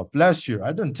myself last year,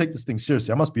 I didn't take this thing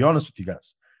seriously. I must be honest with you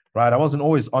guys, right? I wasn't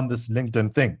always on this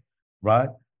LinkedIn thing, right?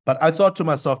 But I thought to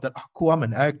myself that, cool, I'm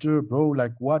an actor, bro.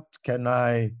 Like,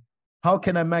 how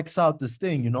can I max out this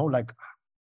thing? Like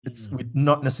it's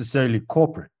not necessarily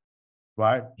corporate,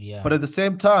 right? Yeah. But at the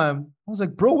same time, I was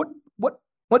like, bro,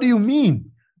 what do you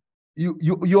mean?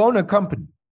 You own a company,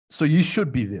 so you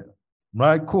should be there,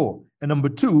 right? Cool. And number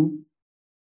 2,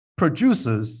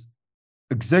 producers,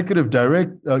 executive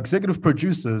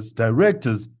producers,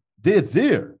 directors, they're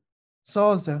there. So I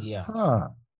was like, Yeah.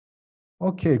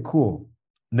 okay, cool.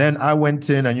 And then I went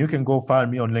in, and you can go find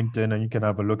me on LinkedIn and you can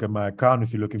have a look at my account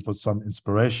if you're looking for some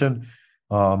inspiration.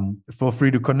 Feel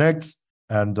free to connect.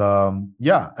 And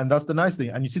yeah, and that's the nice thing.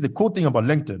 And you see, the cool thing about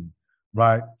LinkedIn,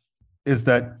 right, is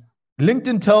that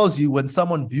LinkedIn tells you when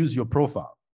someone views your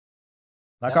profile.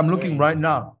 Like I'm That's very looking right interesting.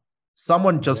 now,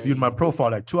 someone just viewed Very my interesting.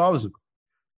 profile like 2 hours ago,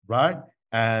 right?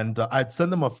 And I'd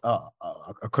send them a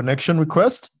connection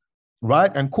request,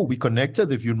 right? And cool, we connected.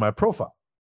 They viewed my profile,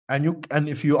 and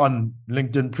if you're on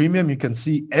LinkedIn Premium, you can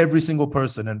see every single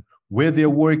person and where they're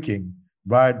working,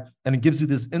 right? And it gives you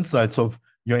these insights of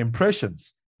your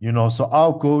impressions, you know. So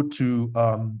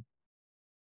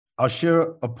I'll share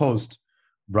a post,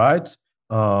 right?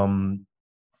 Um,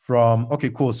 from okay,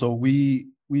 cool. So we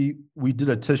did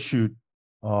a test shoot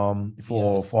Yes.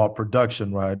 for our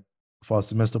production, right? For our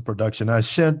semester production. I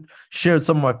shared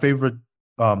some of my favorite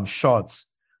shots,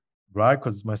 right?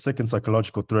 Because it's my second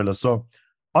psychological thriller. So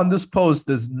on this post,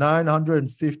 there's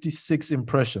 956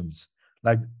 impressions.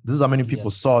 Like this is how many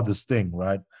people Yes. saw this thing,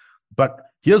 right? But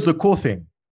here's the cool thing.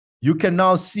 You can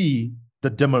now see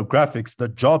the demographics, the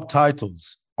job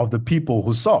titles of the people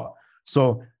who saw.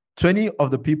 So 20 of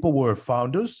the people were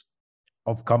founders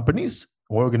of companies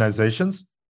or organizations.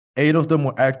 8 of them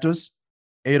were actors.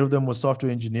 8 of them were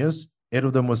software engineers. 8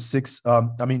 of them were 6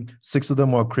 of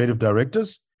them were creative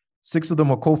directors. 6 of them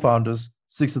were co-founders.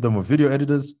 6 of them were video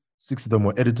editors. 6 of them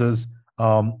were editors.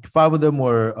 5 of them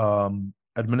were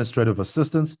administrative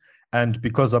assistants. And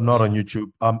because I'm not on Yeah.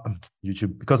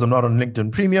 YouTube, because I'm not on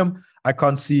LinkedIn Premium, I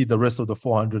can't see the rest of the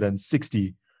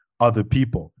 460 other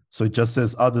people. So it just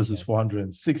says others is Yes.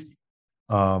 460.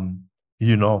 Um,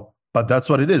 you know, but that's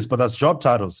what it is. But that's job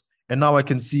titles. And now I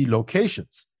can see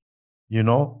locations, you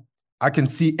know, I can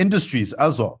see industries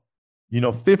as well.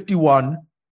 51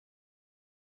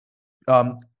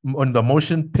 on the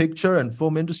motion picture and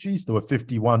film industries, there were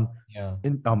 51 Yeah.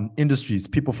 industries,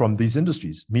 people from these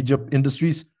industries, media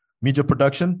industries, media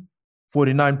production,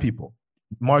 49 people,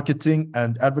 marketing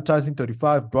and advertising,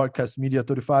 35, broadcast media,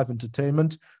 35,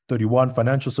 entertainment, 31,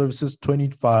 financial services,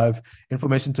 25,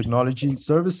 information technology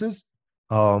services,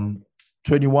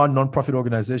 21 nonprofit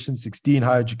organizations, 16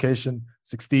 higher education,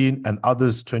 16 and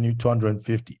others,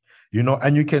 250.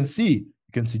 And you can see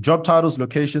job titles,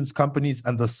 locations, companies,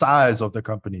 and the size of the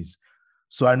companies.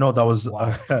 So I know that was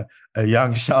Wow. a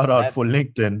young shout out for That's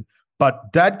LinkedIn,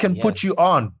 but that can put you yes.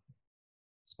 on.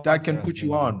 That can Sponsor us, put you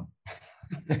LinkedIn. on.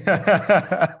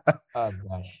 Oh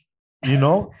gosh.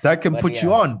 That can But put you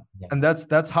yeah. on. Yeah. And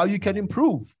that's how you can Yeah.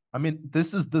 improve. I mean,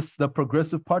 this is the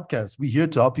Progressive Podcast. We're here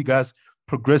to help you guys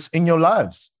progress in your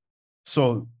lives.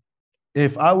 So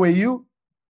if I were you,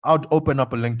 I'd open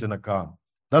up a LinkedIn account.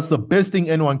 That's the best thing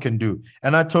anyone can do.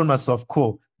 And I told myself,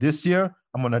 cool, this year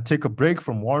I'm going to take a break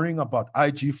from worrying about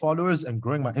IG followers and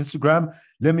growing my Instagram.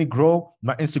 Let me grow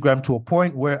my Instagram to a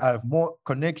point where I have more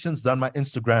connections than my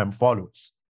Instagram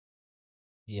followers,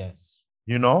 Yes.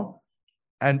 you know,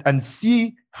 and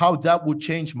see how that would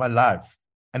change my life.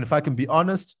 And if I can be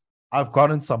honest, I've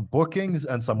gotten some bookings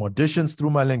and some auditions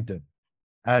through my LinkedIn.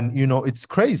 And it's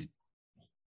crazy.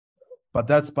 But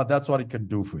that's what it can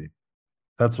do for you.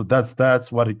 That's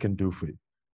what it can do for you.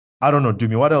 I don't know,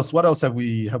 Dumi. What else have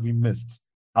we missed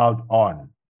out on?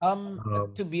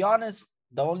 To be honest,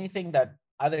 the only thing that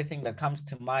other thing that comes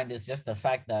to mind is just the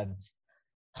fact that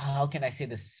how can I say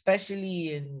this,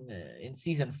 especially in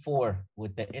season 4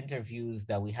 with the interviews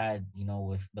that we had,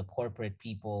 with the corporate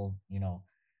people,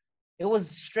 it was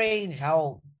strange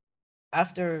how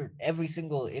after every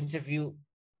single interview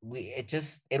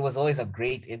it was always a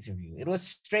great interview. It was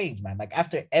strange, man. Like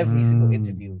after every single Mm.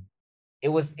 interview,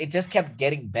 it just kept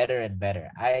getting better and better.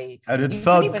 I And it You could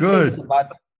felt even say this good.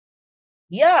 about,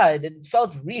 yeah, it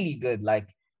felt really good.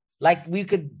 Like we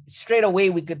could straight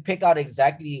away we could pick out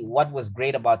exactly what was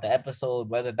great about the episode,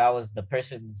 whether that was the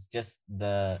person's just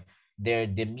their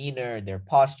demeanor, their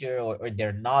posture, or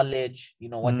their knowledge,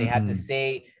 what they had to Mm.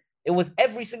 say. It was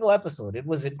every single episode. It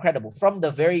was incredible from the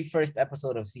very first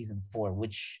episode of season 4,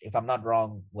 which, if I'm not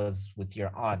wrong, was with your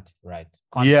aunt, right?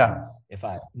 Yeah. Constance, if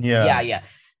I yeah, Yeah. yeah.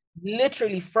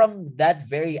 Literally from that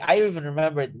very, I even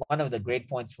remember one of the great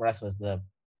points for us was the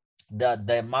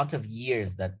amount of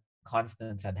years that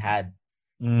Constance had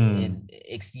Mm. in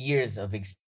years of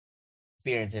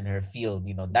experience in her field.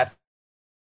 That's something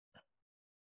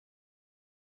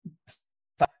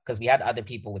that because we had other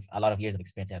people with a lot of years of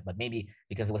experience, but maybe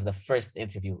because it was the first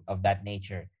interview of that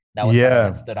nature, that was something that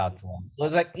Yeah. stood out to us. So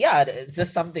it's like, yeah, it's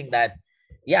just something that,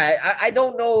 yeah, I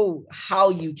don't know how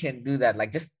you can do that,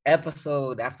 like just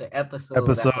episode after episode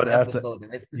after Episode after. episode,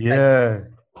 and it's just like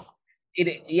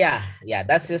Yeah. yeah, yeah,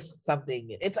 that's just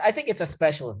something. I think it's a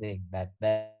special thing that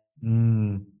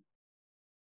Mm.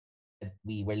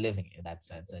 we were living in that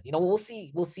sense. And we'll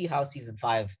see how season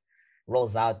 5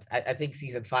 rolls out. I think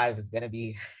season 5 is gonna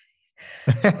be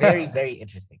very, very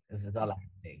interesting. This is all I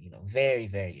can say. Very,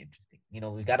 very interesting.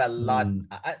 We got a lot Mm.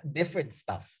 different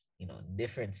stuff,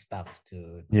 different stuff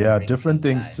to Yeah, bring to different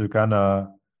you things guys. to kind of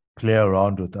play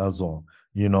around with as well.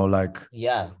 Like,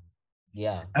 Yeah,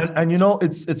 yeah, and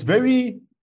it's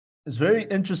very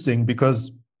interesting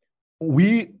because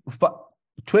we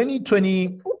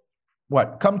 2020,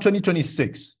 what, come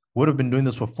 2026 would have been doing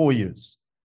this for 4 years,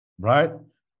 right?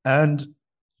 And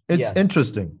it's yes,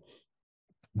 interesting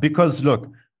because look,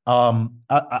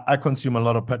 I consume a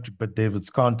lot of Patrick Bet David's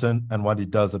content and what he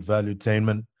does at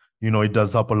Valuetainment. He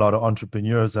does help a lot of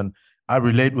entrepreneurs, and I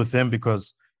relate with him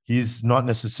because he's not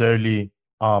necessarily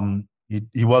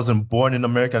he wasn't born in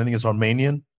America. I think he's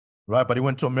Armenian, right? But he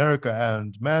went to America,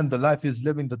 and man, the life he's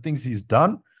living, the things he's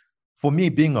done. For me,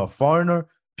 being a foreigner,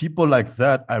 people like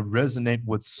that I resonate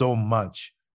with so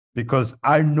much because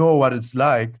I know what it's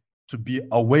like to be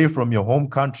away from your home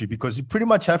country, because you pretty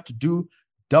much have to do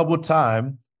double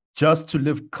time just to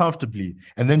live comfortably.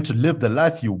 And then to live the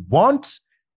life you want,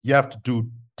 you have to do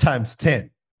times 10,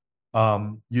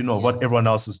 what yes, everyone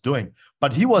else is doing.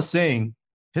 But he was saying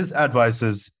his advice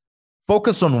is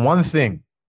focus on one thing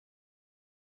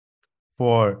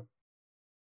for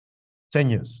 10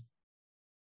 years.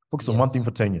 Focus on one thing yes,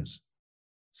 for 10 years.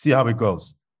 See how it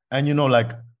goes. And,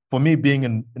 like, for me being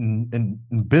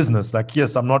in business, like,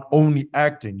 yes, I'm not only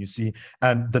acting, you see.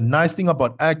 And the nice thing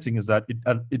about acting is that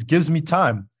it gives me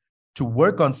time to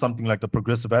work on something like the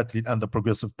Progressive Athlete and the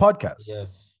Progressive Podcast,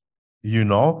 yes,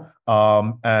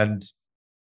 and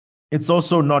it's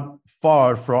also not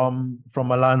far from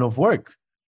a line of work,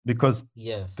 because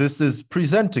yes, this is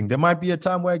presenting. There might be a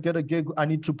time where I get a gig, I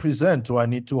need to present or I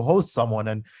need to host someone,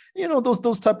 and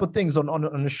those type of things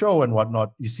on a show and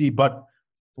whatnot, you see. But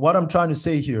what I'm trying to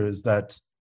say here is that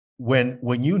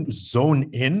when you zone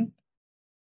in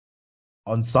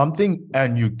on something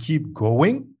and you keep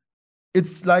going,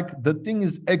 it's like the thing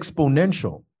is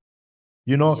exponential.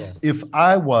 If yes,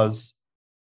 I was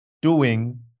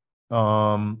doing,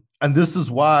 and this is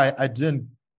why I didn't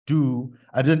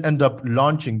end up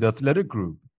launching the Athletic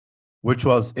Group, which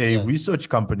was a yes, research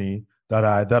company that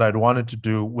I'd wanted to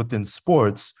do within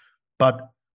sports. But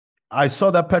I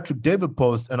saw that Patrick David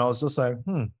post and I was just like,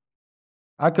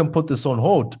 I can put this on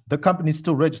hold. The company's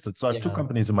still registered. So I have two yeah,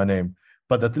 companies in my name,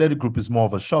 but the Athletic Group is more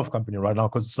of a shelf company right now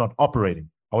because it's not operating.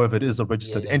 However, it is a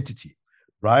registered yes, entity,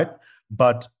 right?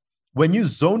 But when you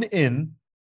zone in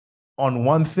on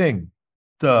one thing,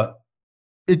 the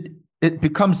it it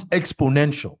becomes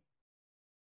exponential,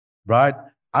 right?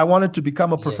 I wanted to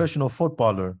become a yes, professional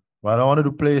footballer, right? I wanted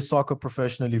to play soccer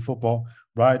professionally, football,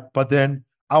 right? But then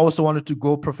I also wanted to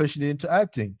go professionally into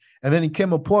acting. And then it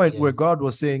came a point where yes, God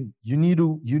was saying, you need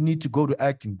to go to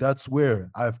acting. That's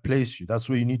where I've placed you. That's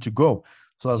where you need to go.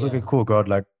 So I was like, yeah, okay, cool, God.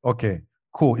 Like, okay,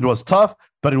 cool. It was tough,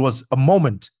 but it was a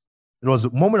moment. It was a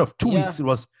moment of 2 weeks. yeah,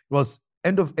 It was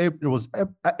end of April. It was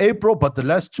April, but the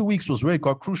last 2 weeks was where it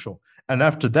got crucial. And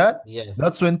after that, yes,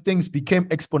 that's when things became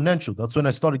exponential. That's when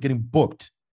I started getting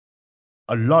booked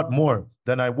a lot more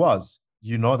than I was.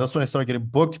 That's when I started getting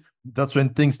booked. That's when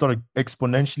things started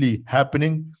exponentially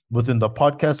happening within the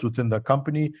podcast, within the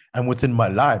company, and within my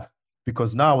life.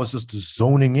 Because now I was just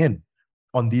zoning in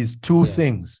on these two yes,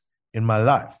 things in my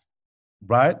life,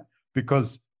 right?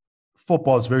 Because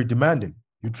football is very demanding.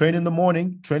 You train in the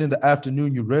morning, train in the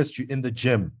afternoon, you rest, you're in the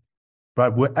gym,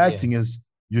 right? Where acting yes, is,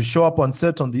 you show up on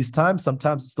set on these times.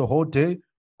 Sometimes it's the whole day.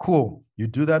 Cool. You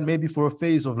do that maybe for a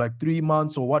phase of like 3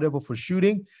 months or whatever for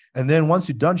shooting. And then once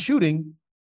you're done shooting,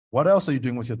 what else are you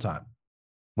doing with your time?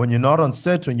 When you're not on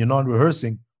set, when you're not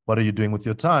rehearsing, what are you doing with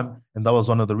your time? And that was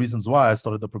one of the reasons why I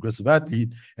started the Progressive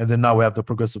Athlete. And then now we have the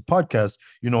Progressive Podcast.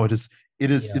 yeah,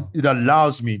 It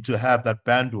allows me to have that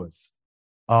bandwidth.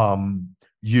 Um,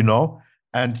 you know,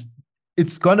 and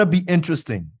it's gonna be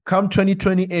interesting. Come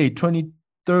 2028,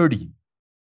 2030,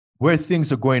 where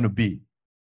things are going to be,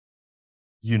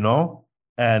 you know?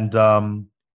 And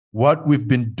what we've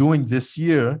been doing this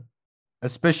year,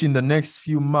 especially in the next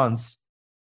few months,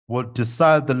 will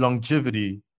decide the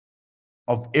longevity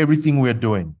of everything we're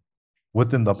doing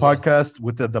within the yes, podcast,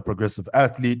 within the Progressive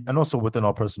Athlete, and also within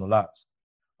our personal lives.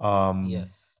 Um,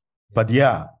 yes, but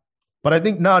yeah, but I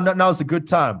think now is a good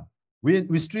time.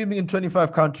 We're streaming in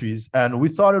 25 countries, and we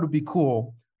thought it would be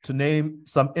cool to name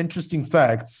some interesting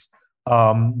facts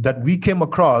that we came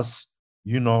across,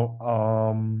 you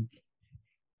know,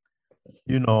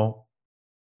 you know,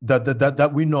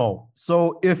 that we know.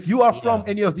 So if you are from yeah,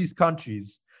 any of these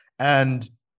countries and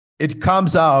it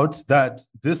comes out that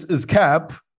this is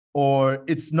cap or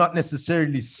it's not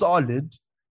necessarily solid,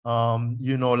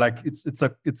 like it's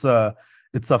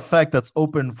a fact that's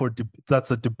open for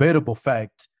that's a debatable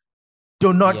fact.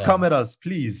 Do not yeah, come at us,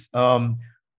 please.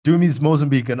 Dumi's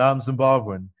Mozambique and I'm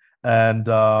Zimbabwean. And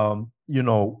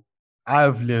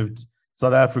I've lived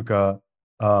South Africa,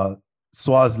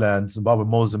 Swaziland, Zimbabwe,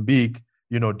 Mozambique.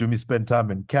 Do me spend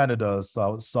time in Canada,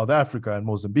 South Africa, and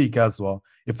Mozambique as well.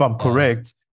 If I'm Yeah.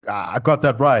 correct, I got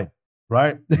that right?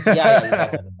 Yeah, you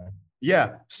got that right.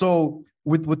 Yeah. So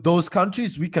with those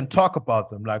countries, we can talk about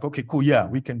them. Like, okay, cool. Yeah,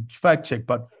 we can fact check,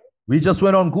 but we just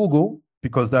went on Google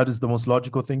because that is the most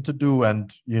logical thing to do.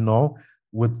 And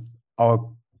with our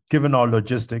given our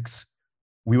logistics,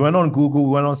 we went on Google,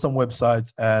 we went on some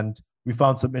websites, and we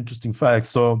found some interesting facts.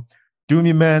 So,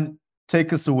 Doomy man,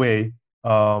 take us away.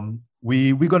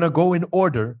 We're gonna go in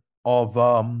order of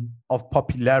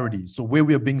popularity. So where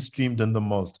we are being streamed in the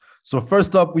most. So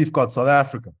first up, we've got South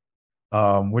Africa,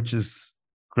 which is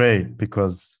great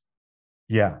because,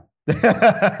 yeah.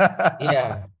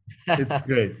 Yeah. It's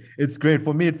great. It's great.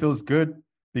 For me, it feels good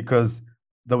because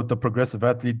with the Progressive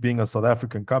Athlete being a South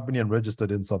African company and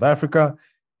registered in South Africa,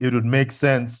 it would make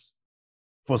sense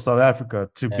for South Africa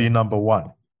to be number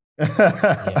one.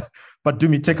 Yeah. But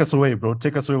Dumi, take us away, bro.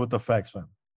 Take us away with the facts, fam.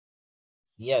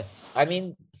 Yes. I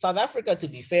mean, South Africa, to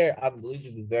be fair, I'm going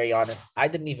to be very honest. I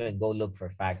didn't even go look for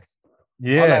facts. All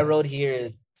I Yeah, wrote here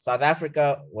is South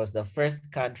Africa was the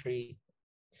first country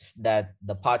that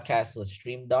the podcast was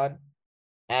streamed on.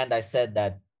 And I said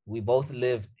that we both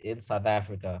lived in South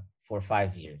Africa for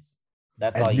 5 years.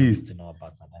 That's all at you need least. to know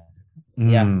about South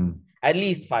Africa. Yeah. Mm, At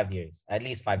least 5 years. At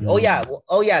least 5 years. Oh yeah. mm.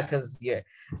 Oh yeah, because you're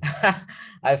I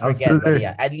I'm still forget, but there.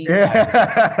 yeah, at least 5 years.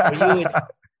 Yeah.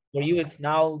 For you, it's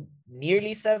now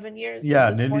nearly 7 years at Yeah,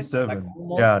 this nearly point. Like 7.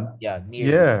 almost. Yeah, Yeah,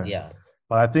 nearly. yeah. Yeah.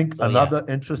 But I think So yeah. another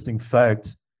interesting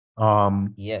fact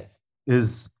Yes.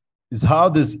 is how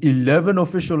there's 11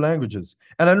 official languages.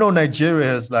 And I know Nigeria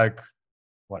has like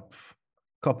what,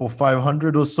 couple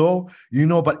 500 or so,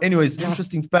 but anyways,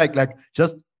 interesting fact, like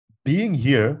just being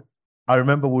here, I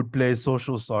remember would play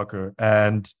social soccer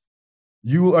and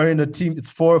you are in a team, it's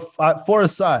four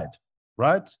aside,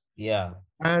 right? Yeah.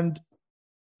 And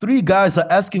 3 guys are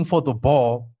asking for the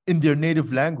ball in their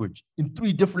native language, in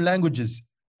 3 different languages.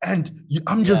 And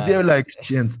I'm just Yeah. there like,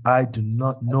 gents, I do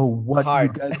not know That's what you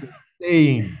hard. guys are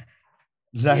saying.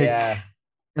 Like, Yeah.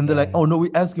 and they're like, Yeah. oh no,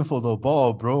 we're asking for the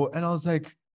ball, bro. And I was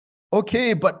like,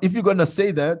 okay, but if you're gonna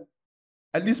say that,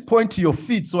 at least point to your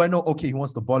feet so I know, okay, he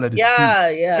wants the ball at his feet.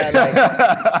 Yeah.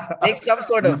 Like make some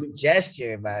sort of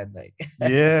gesture, man. Like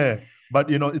Yeah. But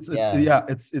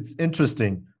it's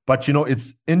interesting. But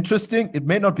it's interesting. It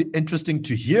may not be interesting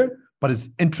to hear, but it's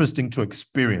interesting to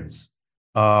experience.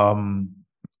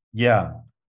 Yeah.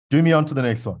 Do me on to the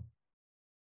next one.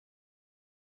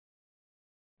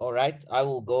 All right, I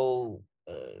will go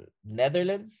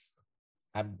Netherlands.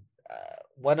 I'm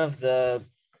one of the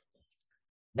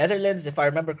Netherlands, if I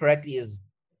remember correctly, is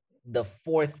the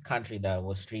 4th country that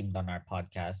was streamed on our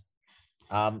podcast.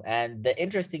 And the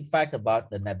interesting fact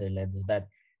about the Netherlands is that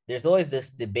there's always this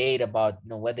debate about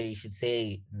whether you should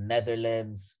say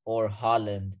Netherlands or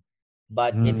Holland,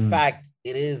 but in fact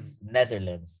it is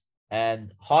Netherlands.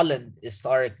 And Holland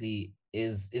historically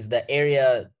is the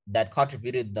area that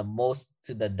contributed the most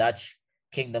to the Dutch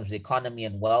kingdom's economy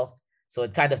and wealth. So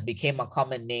it kind of became a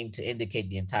common name to indicate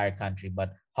the entire country.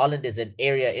 But Holland is an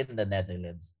area in the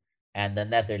Netherlands, and the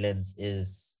Netherlands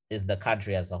is the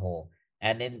country as a whole.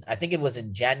 And I think it was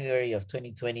in January of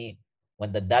 2020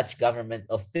 when the Dutch government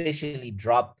officially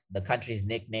dropped the country's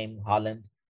nickname Holland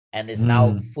and is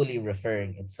now fully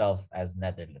referring itself as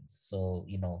Netherlands. So,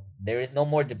 there is no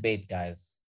more debate,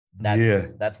 guys. Yeah.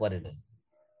 That's what it is.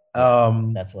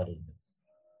 Yeah, that's what it is.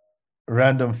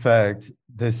 Random fact.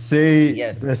 They say,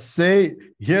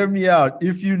 hear me out.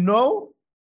 If you know,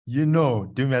 you know.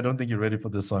 Dumi, I don't think you're ready for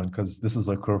this one because this is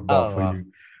a curveball for you.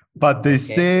 But they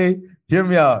say, hear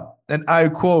me out. And I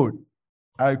quote,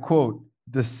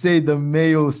 they say the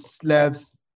mayo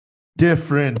slaps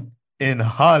different in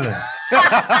Holland.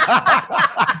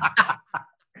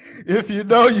 If you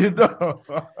know, you know.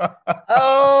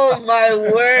 Oh my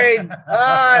word.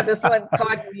 This one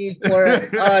caught me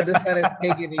this one is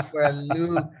taking me for a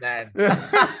loop, man.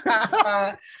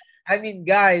 I mean,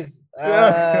 guys,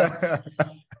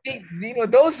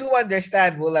 those who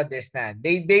understand will understand.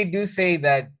 They do say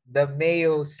that the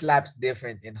mayo slaps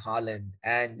different in Holland.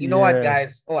 And you know what,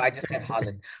 guys? Oh, I just said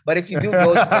Holland. But if you do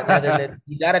go to the Netherlands,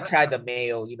 you gotta try the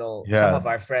mayo. Some of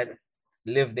our friends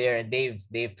live there and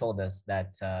they've told us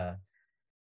that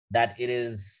that it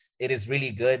is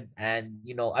really good. And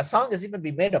a song has even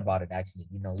been made about it, actually.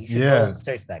 You should go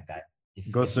search that, guy.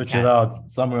 Go search it out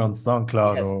somewhere on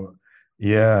SoundCloud.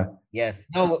 Yes.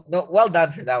 No, well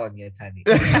done for that one, Tani.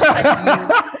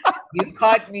 You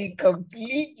caught me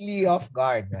completely off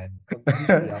guard, man.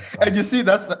 Completely off guard. And you see,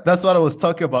 that's what I was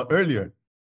talking about earlier.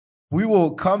 we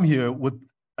will come here with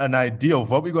an idea of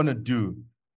what we're going to do,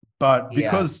 but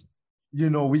Yeah. because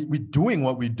we're doing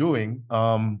what we're doing,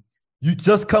 you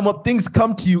just come up, things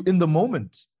come to you in the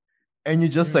moment, and you're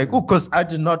just like, oh, because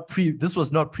this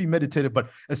was not premeditated, but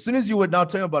as soon as you were now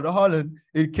talking about Holland,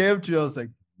 it came to you. I was like,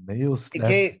 male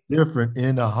slaps different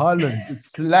in Holland. It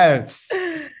slaps.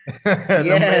 The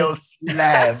male Yes.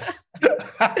 slaps.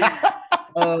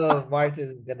 Oh, Martin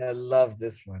is gonna love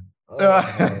this one. Oh no,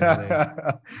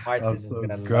 Martin That's is so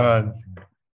gonna love good. this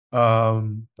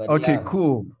one. But Okay, yeah,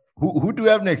 cool. Who do we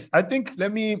have next? I think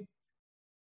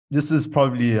this is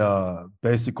probably a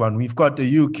basic one. We've got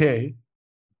the UK,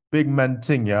 big man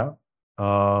thing, yeah.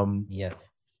 yes,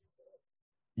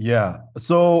 Yeah.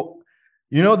 So,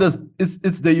 there's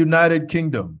it's the United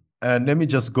Kingdom. And let me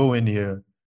just go in here.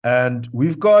 And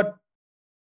we've got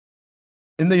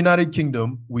in the United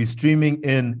Kingdom, we're streaming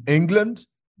in England,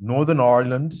 Northern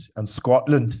Ireland, and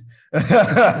Scotland. oh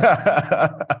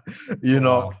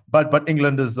wow, but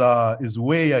England is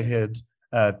way ahead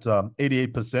at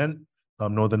 88%.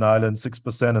 Northern Ireland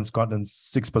 6%, and Scotland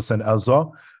 6% as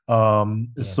well.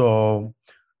 yes,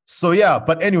 So yeah,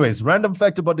 but anyways, random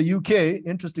fact about the UK,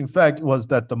 interesting fact was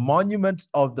that the monument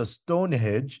of the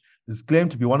Stonehenge is claimed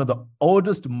to be one of the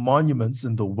oldest monuments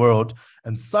in the world,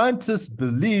 and scientists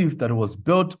believe that it was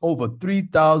built over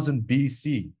 3000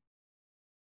 BC.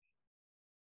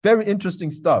 Very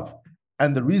interesting stuff.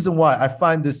 And the reason why I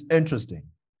find this interesting,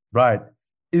 right,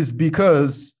 is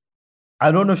because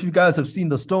I don't know if you guys have seen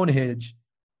the Stonehenge,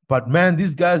 but man,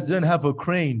 these guys didn't have a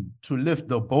crane to lift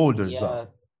the boulders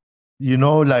up. yeah,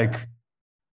 Like,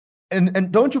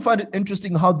 and don't you find it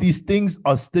interesting how these things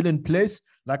are still in place?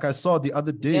 Like I saw the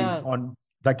other day yeah, on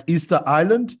like Easter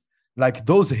Island, like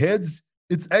those heads,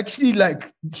 it's actually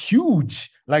like huge.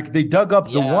 Like they dug up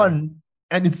the yeah, one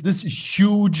and it's this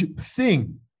huge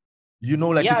thing,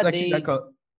 like it's yeah. actually like They a,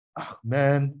 oh,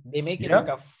 man. they make it Yeah, like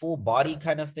a full body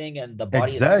kind of thing, and the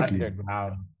body is exactly.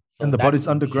 underground. And So the body's that's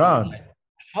really underground. like,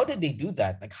 how did they do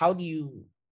that? Like, how do you,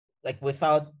 like,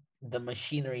 without the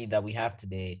machinery that we have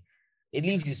today, it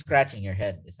leaves you scratching your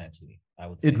head, essentially, I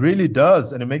would It say. really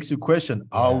does. And it makes you question,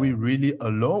 are Yeah. we really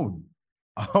alone?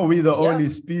 Are we the Yeah. only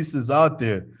species out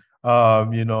there?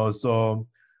 So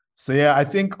yeah, I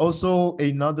think also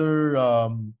another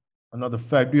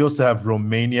fact, we also have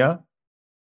Romania.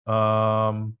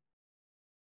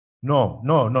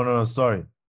 No, sorry.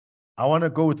 I want to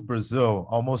go with Brazil,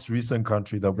 our most recent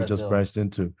country that we just Brazil. branched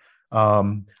into.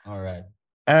 Um, All right.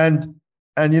 and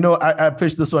I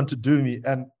pitched this one to Doomy,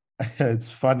 and it's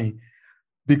funny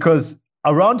because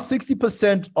around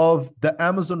 60% of the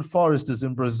Amazon forest is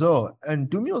in Brazil. And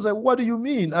Dumi was like, what do you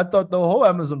mean? I thought the whole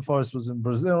Amazon forest was in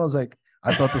Brazil. And I was like,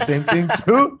 I thought the same thing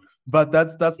too, but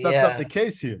that's not Yeah. the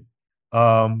case here.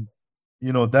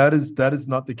 That is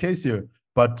not the case here.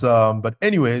 But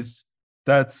anyways,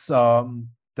 that's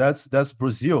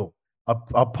Brazil.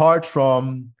 Apart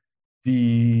from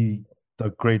the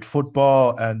great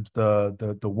football and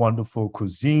the wonderful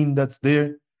cuisine that's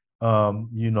there,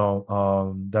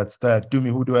 that's that. Do me,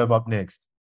 who do I have up next?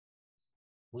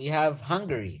 We have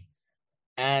Hungary.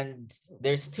 And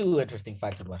there's two interesting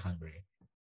facts about Hungary.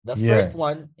 The Yeah. first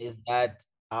one is that,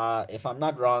 if I'm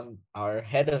not wrong, our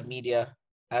head of media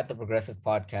at the Progressive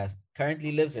Podcast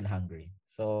currently lives in Hungary.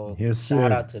 So Yes,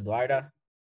 shout sir. out to Eduarda.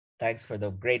 Thanks for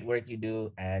the great work you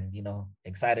do, and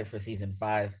excited for season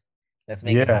 5. Let's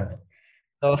make it Yeah. happen.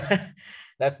 So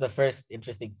that's the first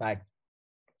interesting fact.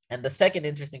 And the second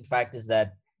interesting fact is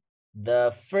that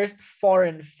the first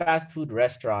foreign fast food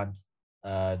restaurant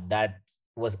that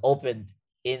was opened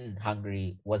in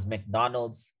Hungary was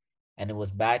McDonald's, and it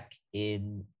was back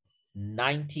in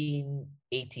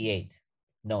 1988.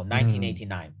 No, Mm.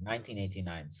 1989.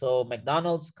 1989. So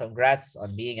McDonald's, congrats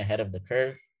on being ahead of the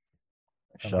curve.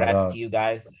 Shout Congrats to out. you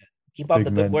guys. Keep up Big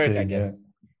the good man work, I thing. guess. Yeah.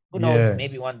 Who knows? Yeah.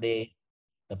 Maybe one day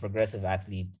the Progressive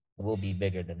Athlete will be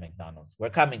bigger than McDonald's. We're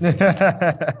coming for you guys.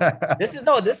 This is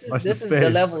no, this is Watch the this is the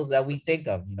space. levels that we think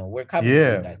of. We're coming for you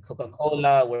Yeah. guys.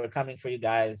 Coca-Cola, we're coming for you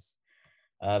guys.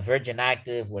 Virgin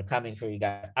Active, we're coming for you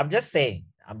guys. I'm just saying.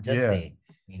 I'm just Yeah. saying.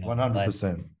 But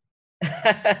 100%.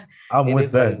 I'm it with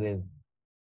is what that. it is.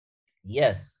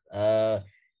 Yes.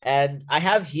 And I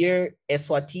have here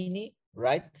Eswatini,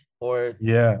 right? Or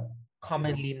Yeah.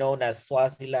 commonly known as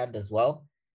Swaziland as well.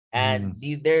 And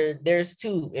Mm. there's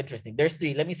two interesting. There's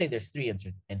three. Let me say there's three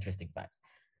interesting facts.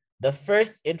 The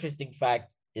first interesting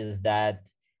fact is that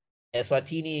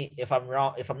Eswatini, if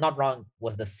I'm not wrong,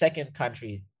 was the second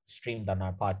country streamed on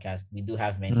our podcast. We do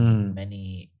have many, Mm.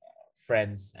 many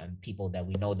friends and people that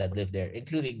we know that live there,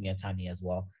 including Miatani as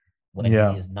well, when he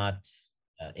Yeah. is not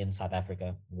in South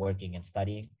Africa working and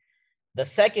studying. the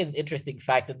second interesting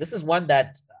fact, and this is one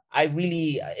that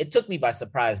it took me by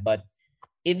surprise, but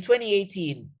in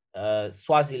 2018,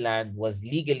 Swaziland was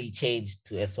legally changed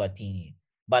to Eswatini,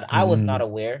 but I was not Mm,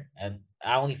 aware, and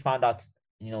I only found out,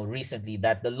 recently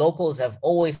that the locals have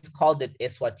always called it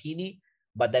Eswatini,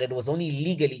 but that it was only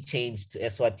legally changed to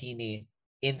Eswatini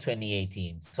in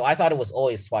 2018. So I thought it was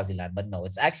always Swaziland, but no,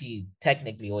 it's actually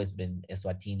technically always been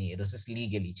Eswatini. It was just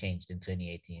legally changed in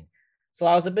 2018. So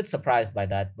I was a bit surprised by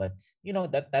that, but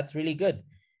that's really good.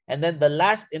 And then the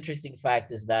last interesting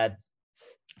fact is that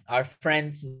our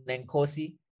friend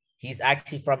Nenkosi, he's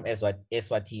actually from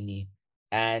Eswatini.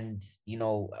 And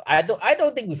I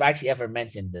don't think we've actually ever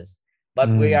mentioned this, but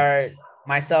we mm. are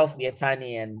myself,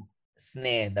 Miatani, and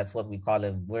Snare, that's what we call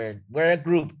him. We're a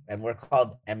group and we're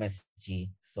called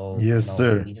MSG. So, Yes,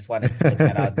 sir. we just wanted to put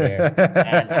that out there.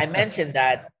 And I mentioned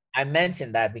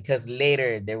that because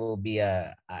later there will be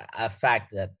a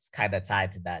fact that's kind of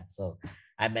tied to that. So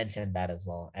I mentioned that as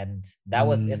well. And that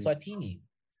was Mm, Eswatini.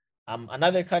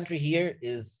 Another country here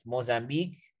is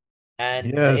Mozambique.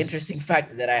 And the interesting yes.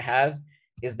 fact that I have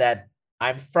is that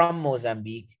I'm from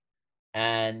Mozambique,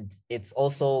 and it's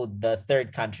also the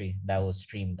third country that was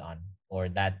streamed on, or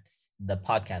that the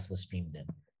podcast was streamed in.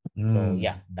 So Mm.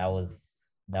 yeah, that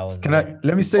was Can I there.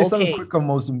 let me say something Okay. quick on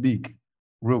Mozambique,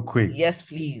 real quick. Yes,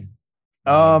 please,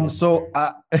 my good So sir.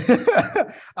 I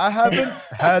I haven't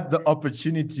had the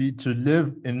opportunity to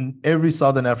live in every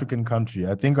Southern African country.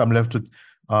 I think I'm left with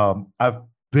I've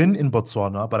been in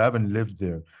Botswana, but I haven't lived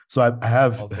there. So I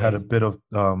have had a Okay. bit of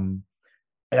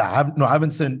yeah, I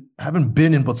haven't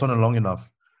been in Botswana long enough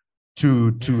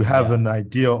to have Yeah. an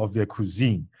idea of their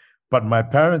cuisine. But my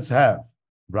parents have,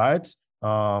 right?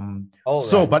 All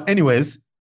So, right. but anyways,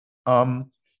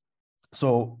 um,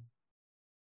 so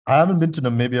I haven't been to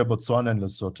Namibia, Botswana, and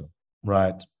Lesotho,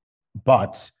 right?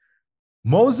 But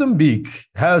Mozambique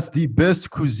has the best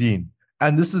cuisine.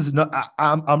 And this is not,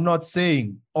 I'm not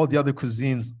saying all the other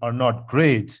cuisines are not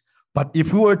great, but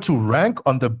if we were to rank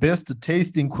on the best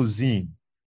tasting cuisine,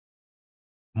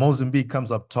 Mozambique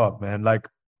comes up top, man. Like,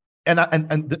 and I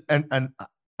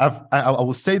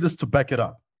will say this to back it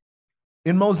up.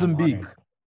 In I'm Mozambique,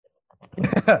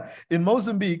 honored. in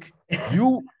Mozambique,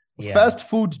 you Yeah. fast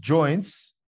food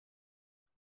joints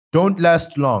don't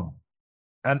last long.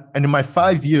 And in my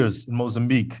 5 years in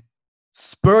Mozambique,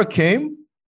 Spur came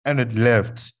and it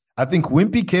left. I think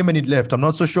Wimpy came and it left. I'm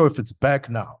not so sure if it's back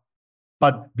now.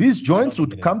 But these I don't joints think it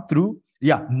would is. come through.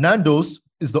 Yeah, Nando's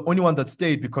is the only one that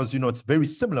stayed because it's very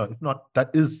similar. If not, that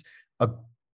is a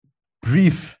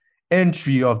brief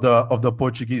entry of the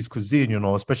Portuguese cuisine,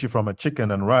 especially from a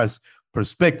chicken and rice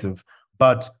perspective.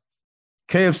 But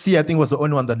KFC, I think, was the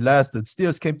only one that lasted.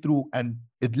 Steers came through and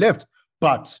it left.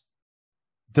 But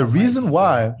the reason Almighty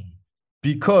why, KFC.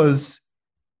 because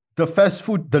the fast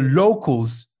food, the local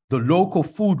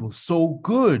food was so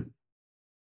good.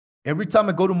 Every time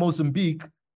I go to Mozambique,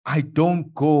 I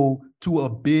don't go to a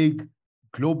big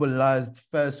globalized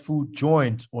fast food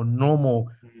joint or normal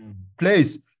Mm.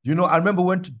 place. I remember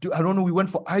I don't know, we went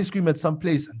for ice cream at some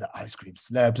place and the ice cream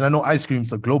slapped. And I know ice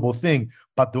cream's a global thing,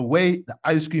 but the way the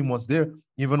ice cream was there,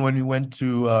 even when we went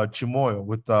to Chimoyo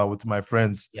with my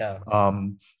friends, Yeah.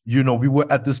 we were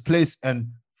at this place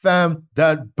and fam,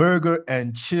 that burger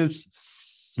and chips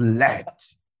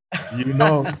slapped.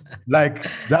 Like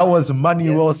that was money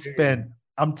Yes, well sir. spent.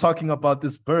 I'm talking about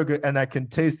this burger and I can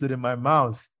taste it in my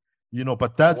mouth,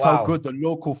 but that's how Wow. good the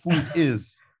local food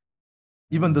is.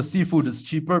 Even the Mm. seafood is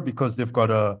cheaper because they've got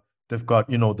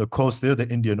the coast there, the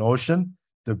Indian Ocean,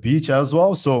 the beach as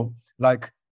well. So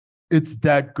like it's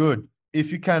that good. If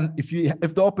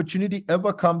the opportunity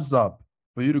ever comes up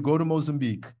for you to go to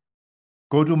Mozambique,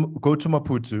 go to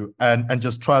Maputo and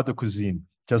just try the cuisine.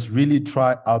 Just really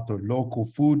try out the local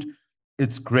food.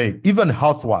 It's great. Even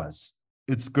health-wise,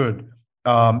 it's good.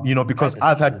 I've had Because the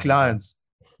I've had seafood as well. clients,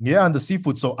 yeah, and the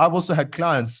seafood. So I've also had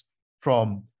clients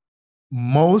from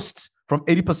from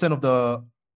 80%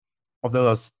 of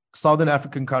the Southern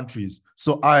African countries.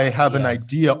 So I have an Yes.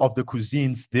 idea of the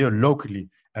cuisines there locally.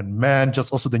 And man,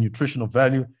 just also the nutritional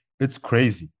value, it's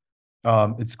crazy.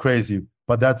 It's crazy.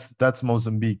 But that's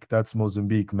Mozambique. That's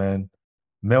Mozambique, man.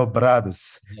 Mel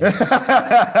brothers. Yes.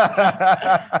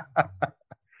 My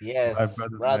Yes,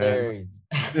 brothers, man. brothers.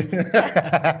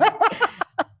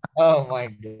 Oh my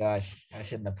gosh. I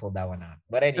shouldn't have pulled that one out.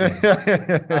 But anyways,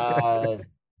 uh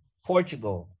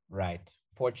Portugal, right?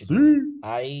 Portugal. See? All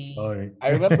I right. I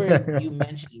remember you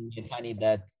mentioning, Tani,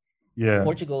 that Yeah.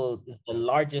 Portugal is the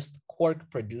largest cork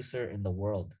producer in the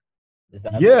world. Is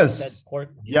that what you said? Yes. Cork,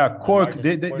 Yeah, the cork. largest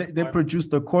They they cork they, they farm, produce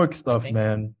the cork I stuff, think.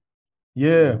 man.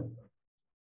 Yeah.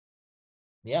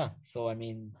 Yeah. So I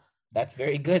mean, that's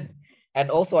very good. And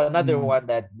also another Mm. one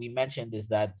that we mentioned is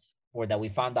that, or that we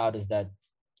found out, is that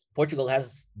Portugal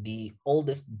has the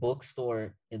oldest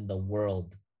bookstore in the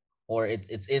world, or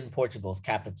it's in Portugal's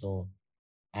capital,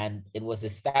 and it was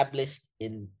established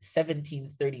in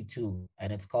 1732,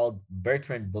 and it's called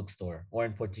Bertrand Bookstore, or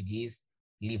in Portuguese,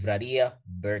 Livraria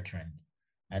Bertrand.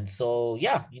 And so,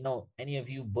 yeah, any of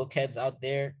you bookheads out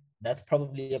there, that's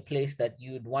probably a place that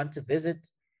you'd want to visit,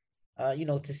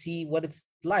 to see what it's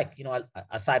like,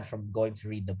 aside from going to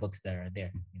read the books that are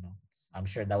there. I'm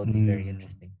sure that would be very Mm.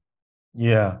 interesting.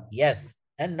 Yeah. Yes.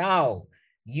 And now,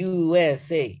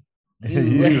 USA,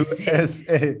 USA,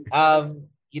 USA.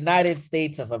 United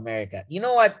States of America. You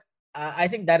know what? I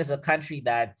think that is a country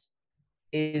that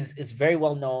is very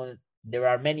well known. There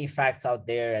are many facts out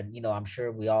there, and I'm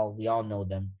sure we all know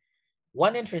them.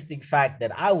 One interesting fact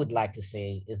that I would like to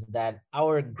say is that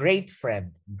our great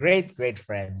friend,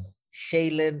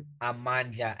 Shaylin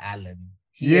Amanja Allen,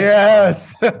 he is from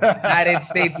Yes. United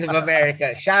States of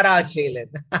America. Shout out, Shaylin.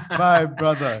 My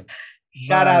brother.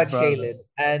 Shout My out, brother. Shaylin.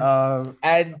 And Um,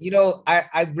 and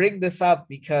I bring this up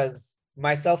because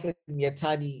myself and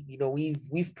Miatani,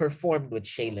 we've performed with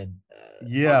Shaylin on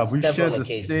yeah, we've several shared the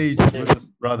occasions. stage with this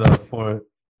brother for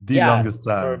the Yeah, longest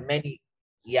for time. many,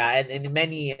 yeah, and in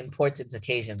many important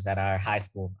occasions at our high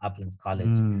school, Uplands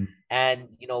College. Mm. And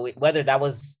whether that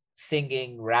was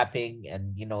singing, rapping, and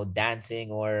dancing,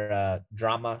 or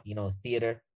drama,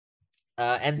 theater.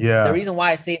 And the Yeah. reason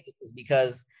why I say this is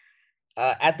because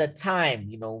at the time,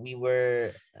 we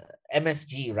were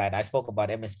MSG, right? I spoke about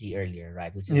MSG earlier,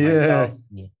 right? Which is Yeah. myself,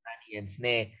 Tani, and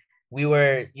Sneh.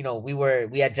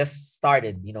 We had just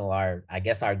started, I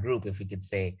guess our group, if we could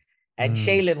say. And Mm.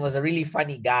 Shaylin was a really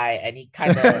funny guy, and he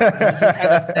kind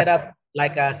of set up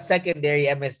like a secondary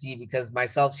MSG because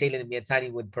myself, Shaylin, and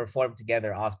Miatani would perform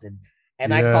together often.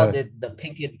 And I called Yeah. it the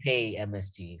Pick and Pay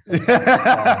MSG. So it's like just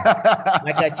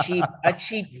like a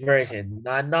cheap version,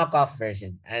 a knockoff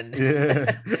version. And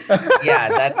Yeah. yeah,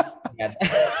 that's yeah.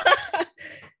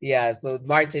 Yeah, so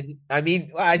Martin, I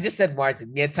mean, well, I just said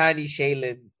Martin, Miatani,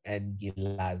 Shaylin, and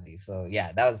Gilazi. So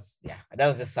that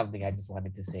was just something I just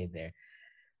wanted to say there.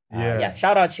 Yeah, Yeah.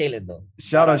 shout out Shaylin though.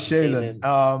 Shout Shout out out to Shaylin.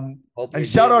 Shaylin. Hope And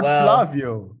you're shout doing out well.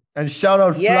 Flavio. And shout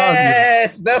out Flavio.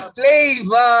 Yes, the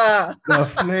flavor. The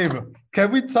flavor.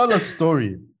 Can we tell a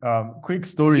story? Quick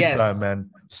story time, Yes, man.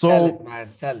 tell it, So man.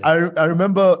 Tell it. I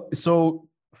remember. So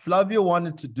Flavio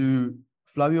wanted to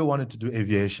do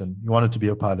aviation. He wanted to be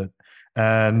a pilot,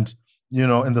 and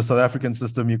in the South African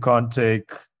system, you can't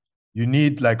take. You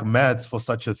need like maths for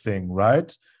such a thing, right?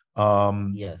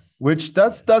 Yes. Which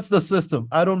that's Yes. the system.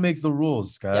 I don't make the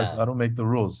rules, guys. Yeah. I don't make the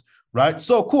rules, right?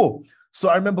 So cool. So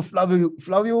I remember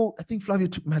Flavio. I think Flavio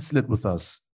took maths lit with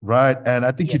us, right? And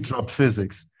I think he Yes, he dropped did.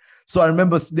 physics. So I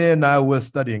remember Snare and I were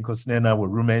studying because Snare and I were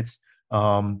roommates.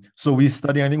 So we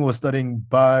studying, I think we were studying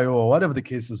bio or whatever the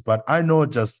case is, but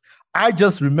I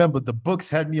just remember the books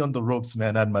had me on the ropes,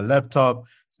 man. I had my laptop,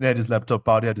 Snare had his laptop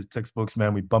out, he had his textbooks,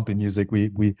 man. We bumping music,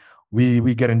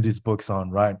 we getting these books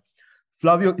on, right?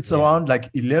 Flavio, it's Yeah. around like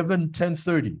 11,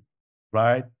 10:30,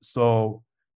 right? So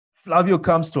Flavio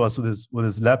comes to us with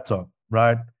his laptop,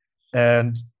 right?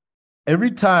 And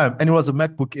every time, and it was a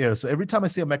MacBook Air. So every time I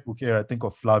see a MacBook Air, I think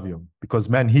of Flavio because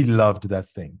man, he loved that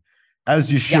thing.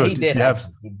 As you Yeah, he should, if did you have,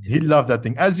 actually. He did. he loved that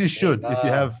thing. As you He should, if you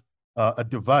loved. have a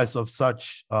device of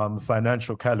such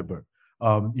financial caliber.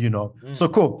 So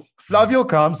Mm, cool. mm. Flavio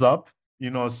comes up,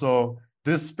 so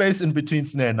there's space in between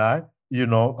Snare and I,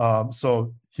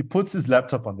 so he puts his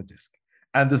laptop on the desk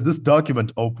and there's this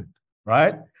document opened,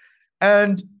 right?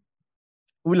 And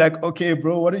we're like, okay,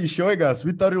 bro, what are you showing us?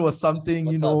 We thought it was something,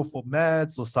 What's up? for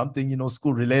maths or something,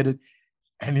 school related.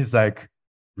 And he's like,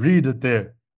 read it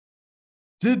there.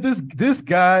 Did this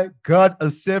guy got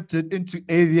accepted into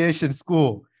aviation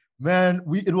school? Man,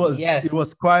 it was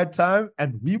Yes. quiet time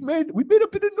and we made a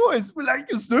bit of noise. We're like,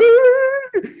 yes, sir.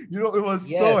 It was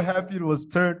so Yes. happy it was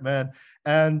turned, man.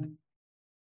 And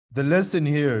the lesson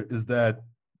here is that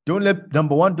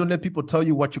number one, don't let people tell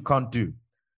you what you can't do.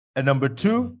 And number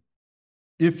two, Mm-mm.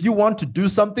 if you want to do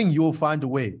something, you will find a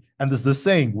way. And there's the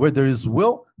saying, where there is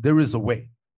will, there is a way.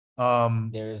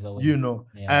 There is a way.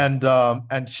 Yeah.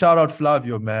 And shout out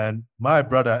Flavio, man, my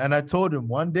brother. And I told him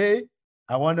one day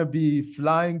I want to be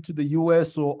flying to the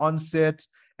US or on set,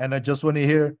 and I just want to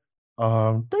hear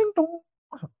ding, dong.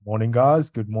 Morning, guys.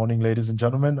 Good morning, ladies and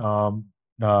gentlemen.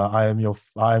 I am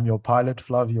your pilot,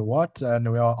 Flavio Watt,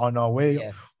 and we are on our way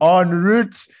Yes. en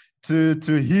route to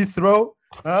Heathrow,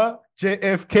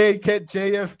 JFK,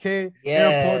 JFK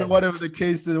airport, or whatever the Yes.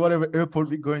 case is, whatever airport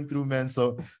we're going through, man.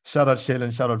 So shout out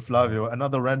Shailen, shout out Flavio.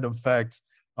 Another random fact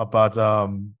about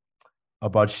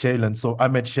Shailen. So I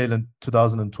met Shailen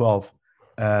 2012.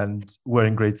 and we're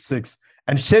in grade 6.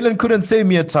 And Shaylin couldn't say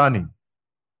Miatani,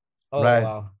 Oh right?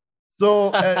 wow.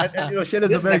 So, and Shaylin's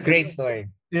This is a American. great story.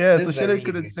 Yeah, This so is a Shaylin really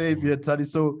couldn't great say story. Miatani.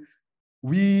 So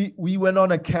we went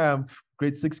on a camp,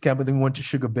 grade 6 camp, and then we went to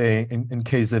Sugar Bay in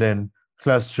KZN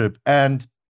class trip. And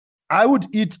I would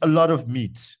eat a lot of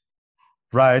meat,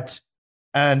 right?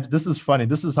 And this is funny.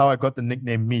 This is how I got the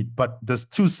nickname meat, but there's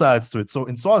two sides to it. So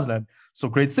in Swaziland, so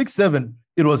grade 6, 7,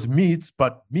 it was meat,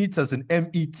 but meat as in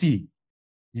MET.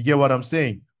 You get what I'm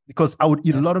saying? Because I would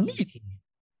eat a lot of meat. MET.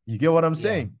 You get what I'm Yeah.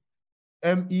 saying?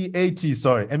 MEAT,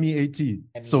 sorry, MEAT.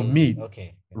 So MEAT. meat,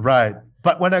 Okay. right?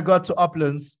 But when I got to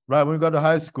Uplands, right, when we got to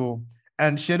high school,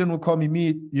 and Shaden would call me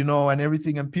meat, and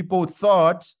everything, and people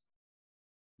thought,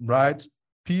 right?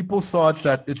 People thought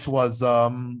that it was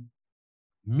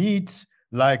meat,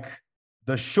 like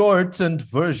the shortened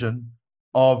version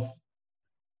of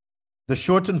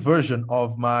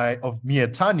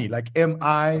Miatani, like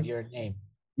Of your name.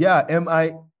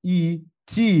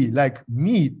 MET, like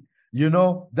meat.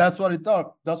 That's what it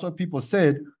thought. That's what people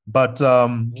said. But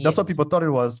that's what people thought it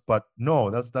was. But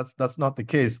no, that's not the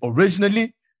case.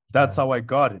 Originally, that's how I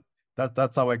got it.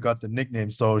 That's how I got the nickname.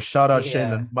 So shout out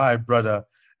Shaylin, my brother.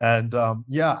 And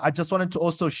I just wanted to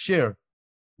also share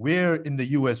where in the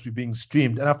US we're being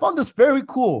streamed. And I found this very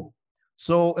cool.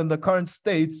 So in the current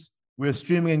states, we're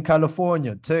streaming in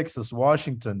California, Texas,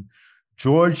 Washington,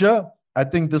 Georgia. I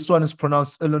think this one is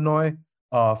pronounced Illinois,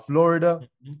 Florida,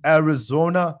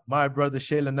 Arizona. My brother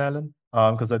Shaylin Allen,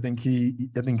 because I think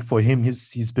for him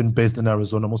he's been based in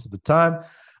Arizona most of the time,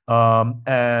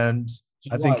 and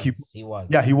he I think he was.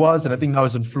 Yeah, he was, and I think now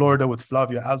he's in Florida with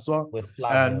Flavio as well. With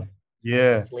Flavio. And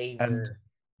yeah, Flavor.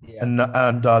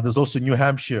 and there's also New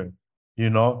Hampshire,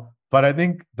 But I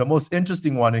think the most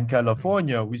interesting one in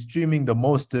California, we're streaming the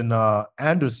most in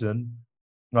Anderson.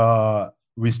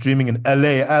 We're streaming in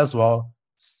LA as well,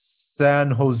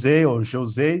 San Jose or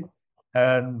Jose,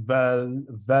 and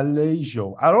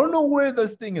Vallejo. I don't know where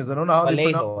this thing is. I don't know how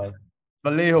they pronounce it.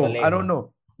 Vallejo. I don't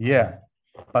know. Yeah,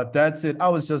 but that's it. I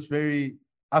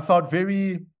felt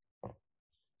very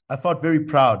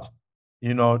proud,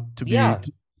 to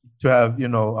have,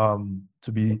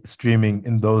 to be streaming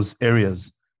in those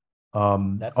areas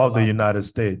of the United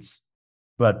States.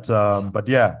 But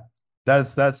yeah,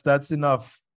 that's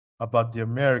enough about the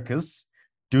Americas.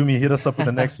 Doomy, hit us up with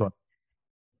the next one.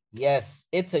 Yes,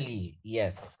 Italy.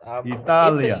 Yes.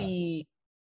 Italia.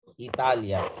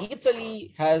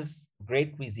 Italy has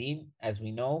great cuisine, as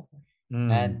we know.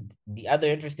 And the other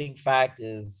interesting fact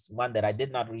is one that I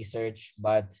did not research,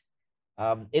 but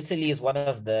Italy is one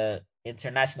of the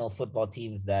international football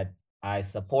teams that I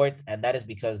support, and that is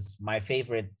because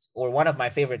one of my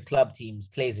favorite club teams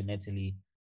plays in Italy,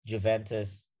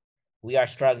 Juventus. We are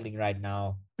struggling right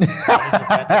now.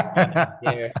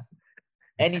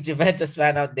 Any Juventus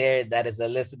fan out there that is a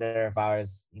listener of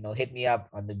ours, hit me up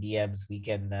on the DMs. We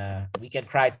can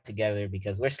cry together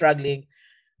because we're struggling,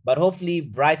 but hopefully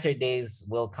brighter days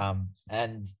will come.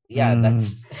 And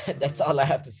that's all I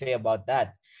have to say about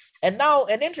that. And now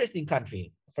an interesting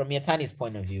country from Miatani's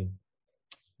point of view,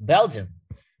 Belgium.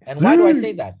 And why do I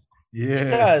say that? Yeah.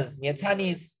 Because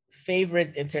Miatani's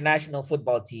favorite international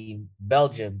football team,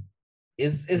 Belgium,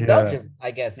 is Belgium, I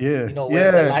guess. Yeah. With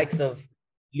the likes of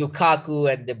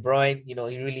Lukaku and De Bruyne, he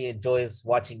really enjoys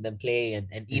watching them play, and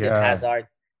Eden Hazard.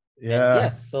 Yeah. And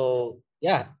yes, so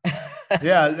yeah.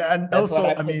 Yeah, and also,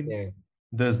 I mean,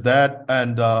 there's that,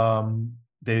 and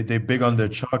they big on their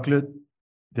chocolate.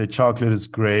 Their chocolate is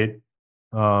great.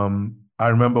 I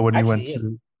remember when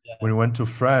we went to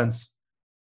France.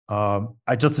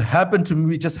 We just happened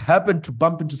to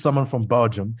bump into someone from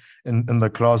Belgium in the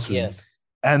classroom. Yes.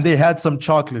 And they had some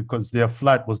chocolate because their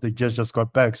flight was they just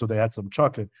got back, so they had some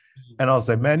chocolate. And I was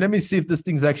like, man, let me see if this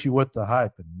thing's actually worth the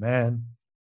hype. And man,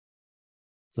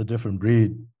 it's a different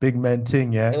breed. Big man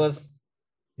ting, yeah. It was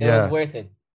worth it.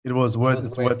 It's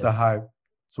worth the hype.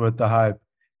 It's worth the hype.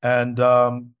 And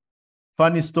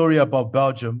funny story about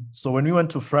Belgium. So when we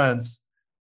went to France,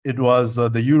 it was the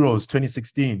Euros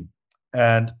 2016.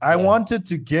 And I wanted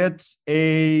to get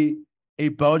a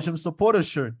Belgium supporter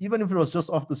shirt, even if it was just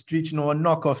off the street, a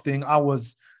knockoff thing. I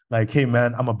was like, hey,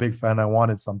 man, I'm a big fan. I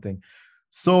wanted something.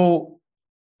 So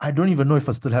I don't even know if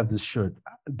I still have this shirt,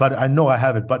 but I know I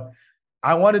have it. But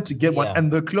I wanted to get one.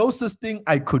 And the closest thing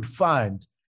I could find,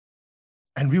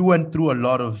 and we went through a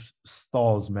lot of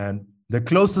stalls, man. The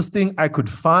closest thing I could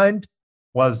find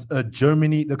was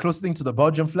Germany. The closest thing to the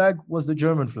Belgian flag was the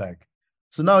German flag.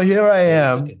 So now here I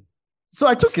am. So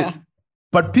I took it.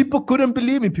 But people couldn't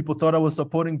believe me. People thought I was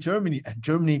supporting Germany, and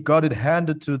Germany got it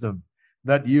handed to them.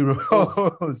 That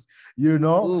Euros,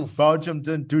 Belgium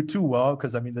didn't do too well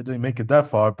because, I mean, they didn't make it that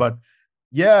far. But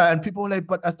Yeah, and people were like,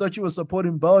 but I thought you were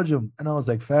supporting Belgium. And I was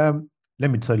like, fam,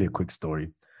 let me tell you a quick story.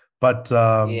 But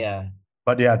Yeah.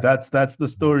 but yeah, that's the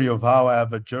story of how I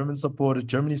have a Germany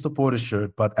supporter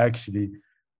shirt, but actually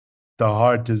the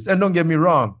heart is, and don't get me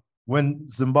wrong, when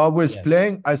Zimbabwe is Yes.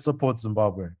 playing, I support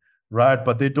Zimbabwe, right?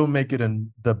 But they don't make it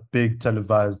in the big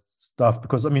televised stuff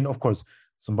because, I mean, of course,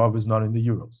 Zimbabwe is not in the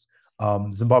Euros.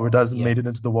 Zimbabwe doesn't made it Yes.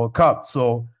 into the World Cup.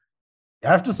 So you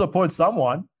have to support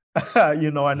someone,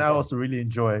 and I Yes. also really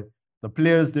enjoy the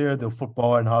players there, the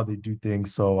football and how they do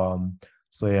things. So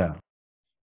yeah.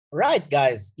 Right,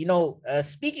 guys.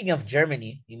 Speaking of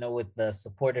Germany, with the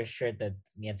supporter shirt that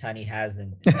Miatani has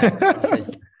and that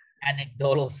interesting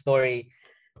anecdotal story.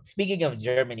 Speaking of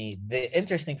Germany, the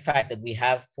interesting fact that we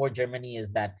have for Germany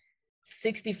is that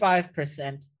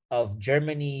 65% of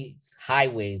Germany's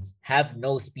highways have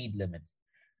no speed limit.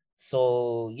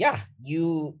 So yeah,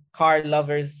 you car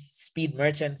lovers, speed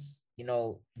merchants,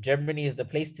 Germany is the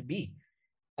place to be.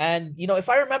 And if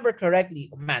I remember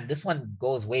correctly, man, this one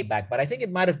goes way back, but I think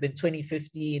it might have been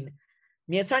 2015.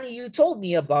 Miyatani, you told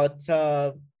me about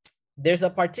there's a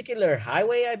particular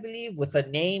highway, I believe, with a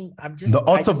name. The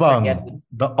I just forget. Autobahn.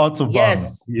 The Autobahn.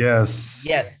 Yes, Yes.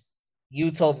 yes. You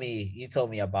told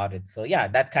me about it. So yeah,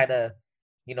 that kind of,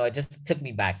 it just took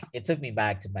me back. It took me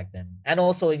back to back then. And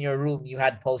also in your room, you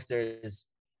had posters,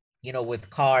 with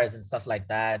cars and stuff like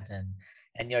that,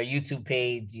 and your YouTube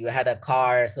page, you had a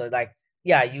car. So like,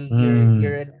 yeah, you're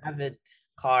Mm. an avid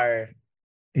car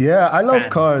Yeah, I love fan.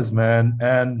 cars, man.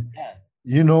 And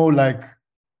Yeah. like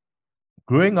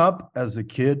growing up as a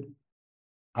kid,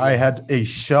 I had Yes. a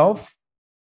shelf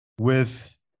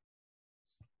with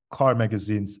car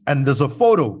magazines. And there's a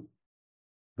photo.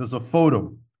 There's a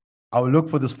photo. I'll look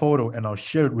for this photo and I'll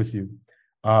share it with you.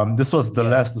 This was the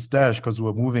Yes. last stash because we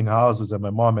were moving houses and my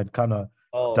mom had kind of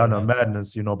Oh, done a right.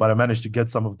 madness, but I managed to get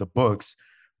some of the books,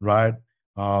 right?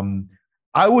 Um,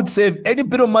 I would save any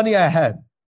bit of money I had.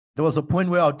 There was a point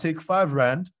where I'd take 5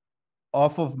 Rand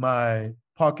off of my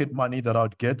pocket money that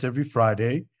I'd get every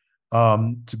Friday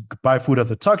to buy food at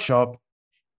the tuck shop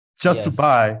just to Yes.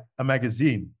 buy a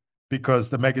magazine because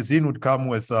the magazine would come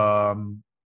with a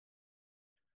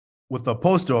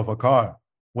poster of a car,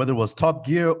 whether it was Top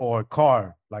Gear or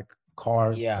car,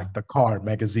 Yeah. like the car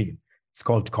magazine. It's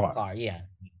called car. Car. Yeah.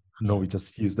 I know Yeah. we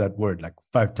just used that word like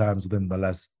 5 times within the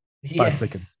last five Yes.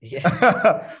 seconds. Yes.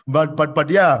 but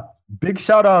yeah, big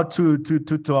shout out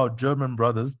to our German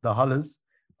brothers, the Hullers,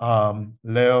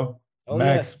 Leo, Oh,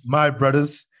 Max, yes. my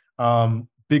brothers.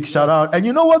 Big shout out. Yes. And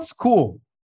you know what's cool?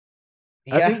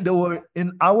 I Yeah. think they were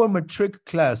in our matric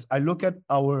class. I look at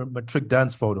our matric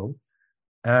dance photo,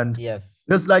 and Yes.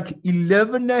 there's like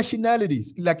 11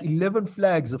 nationalities, like 11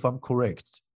 flags, if I'm correct,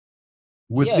 Yes.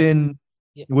 within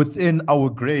Yeah. within our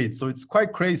grade. So it's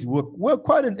quite crazy. We're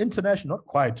quite an international, not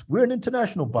quite. We're an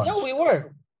international Yeah, bunch. we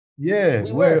were. Yeah,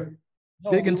 We we're were.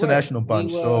 No, big we were. international We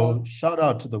bunch. were. So shout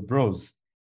out to the bros.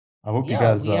 I hope you Yeah,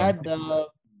 guys we had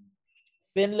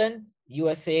Finland,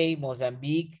 USA,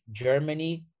 Mozambique,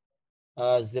 Germany,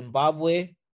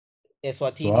 Zimbabwe,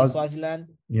 Eswatini, Swaz, Swaziland,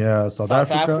 yeah, South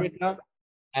South Africa. Africa,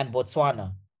 and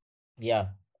Botswana. Yeah,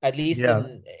 at least Yeah,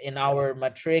 in our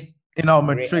matric in our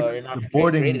grade matric, or in our the matric grade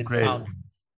boarding and grade. found.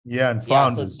 Yeah, and Yeah,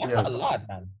 so founders. that's a Yes. lot,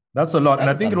 man. That's a lot. And That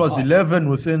I is a think it was lot. 11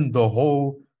 within the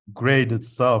whole grade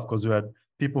itself because we had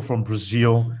people from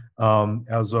Brazil Mhm.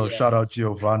 as well. Shout Yes. out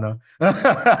Giovanna.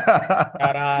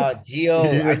 Shout out,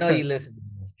 Gio. I know you listen to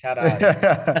this. Shout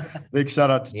out. Big shout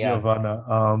out to Yeah. Giovanna.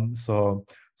 So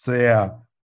yeah.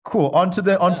 Cool. On to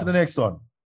the Yeah. next one.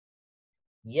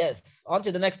 Yes. On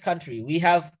to the next country. We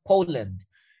have Poland.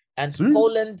 And See?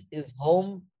 Poland is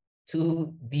home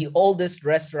to the oldest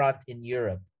restaurant in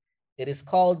Europe. It is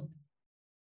called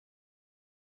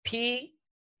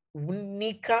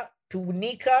Punika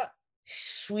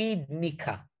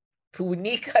Swednica.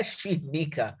 Punika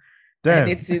Swednica. And Damn.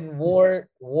 it's in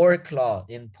Warklaw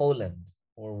in Poland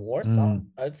or Warsaw. Mm,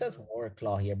 It says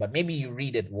Warklaw here, but maybe you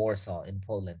read it Warsaw in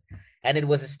Poland. And it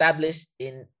was established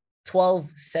in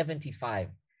 1275.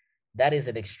 That is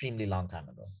an extremely long time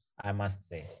ago, I must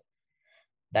say.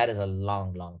 That is a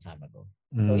long, long time ago.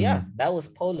 So yeah, mm, that was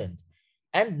Poland.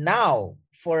 And now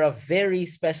for a very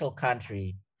special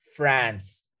country,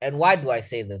 France. And why do I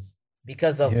say this?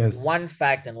 Because of yes. one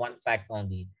fact and one fact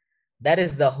only. That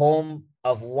is the home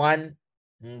of one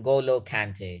N'Golo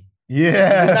Kante. If you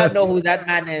do not know Yes. who that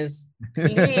man is,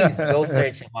 please go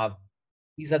search him up.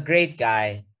 He's a great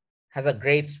guy, has a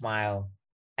great smile,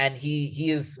 and he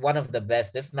is one of the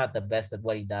best, if not the best, at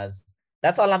what he does.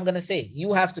 That's all I'm gonna say.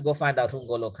 You have to go find out who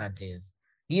N'Golo Kante is.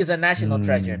 He is a national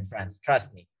treasure Mm. in France.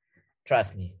 Trust me.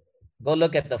 Trust me. Go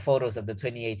look at the photos of the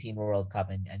 2018 World Cup,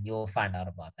 and you'll find out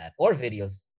about that, or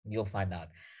videos. You'll find out.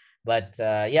 But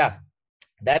yeah,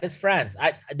 that is France.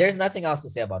 There's nothing else to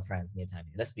say about France,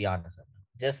 Miatani. Let's be honest right now.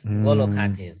 Just Golo Mm,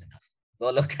 Kante is enough.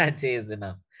 Golo Kante is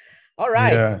enough. All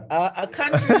right. yeah. A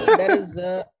country that is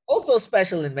also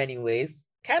special in many ways,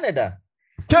 Canada.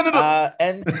 Canada.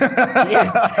 And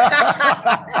yes,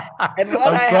 and what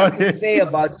I'm I have to sorry. say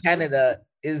about Canada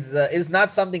is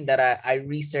not something that I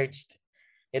researched.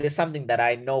 It is something that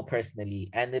I know personally,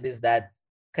 and it is that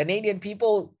Canadian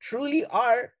people truly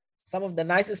are some of the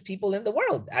nicest people in the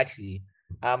world. Actually,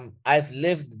 I've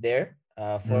lived there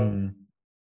for Mm,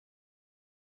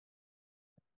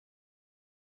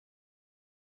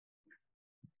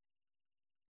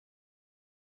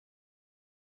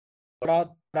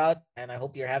 out, and I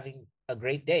hope you're having a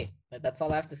great day. That's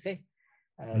all I have to say.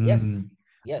 mm. Yes,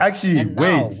 yes, Actually, and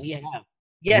now wait, we have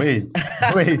yes,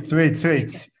 wait,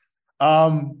 wait.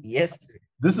 Um, yes.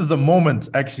 this is a moment,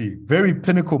 actually, very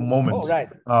pinnacle Oh, moment right.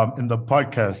 in the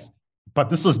podcast. But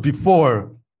this was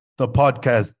before the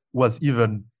podcast was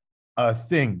even a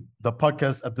thing. The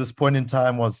podcast at this point in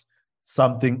time was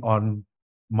something on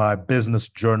my business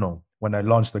journal when I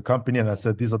launched the company, and I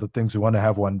said, these are the things we want to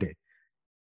have one day.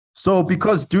 So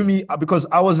because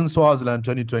I was in Swaziland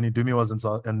 2020, Dumi was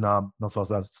in not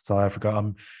Swaziland, South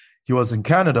Africa. He was in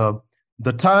Canada.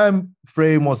 The time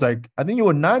frame was like, I think you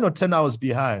were 9 or 10 hours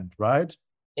behind, right?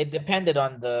 It depended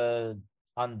on the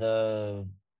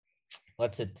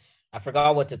what's it? I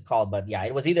forgot what it's called, but yeah,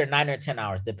 it was either 9 or 10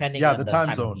 hours, depending Yeah, on the the time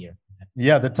time of zone. year.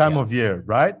 Yeah, the time Yeah, of year,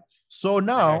 right? So 9 or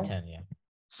now, 10. Yeah.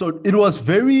 so it was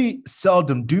very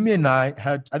seldom. Dumi and I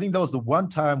had, I think that was the one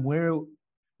time where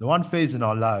the one phase in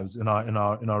our lives, in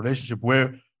our relationship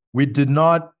where we did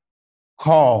not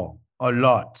call a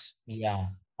lot, Yeah. you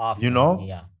Often. know,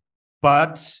 Yeah.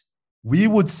 but we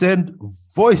would send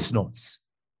voice notes,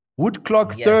 would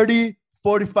clock Yes. 30,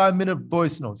 45 minute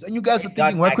voice notes. And you guys are It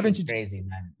thinking, got why couldn't actually you? crazy,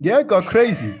 man. Yeah, it got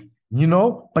crazy,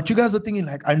 but you guys are thinking,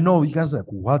 like, I know you guys are like,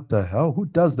 what the hell? Who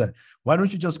does that? Why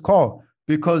don't you just call?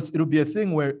 Because it'll be a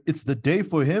thing where it's the day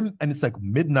for him and it's like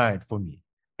midnight for me.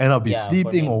 And I'll be Yeah, for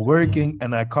sleeping me. or working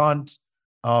and I can't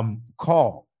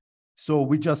call. So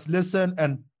we just listen,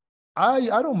 and I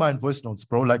don't mind voice notes,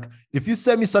 bro. Like if you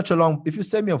send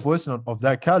me a voice note of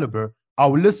that caliber, I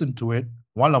will listen to it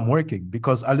while I'm working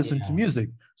because I listen to Yeah. music.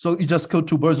 So you just kill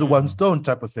two birds with one Mm, stone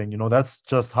type of thing. That's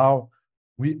just how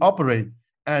we operate.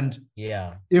 And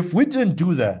yeah. if we didn't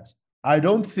do that, I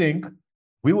don't think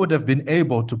we would have been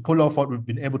able to pull off what we've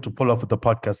been able to pull off with the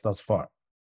podcast thus far.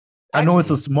 I know it's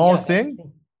a Actually, small yeah, that's thing,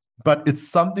 true. but it's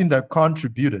something that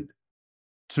contributed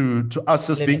to us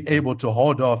just being Definitely. able to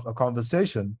hold off a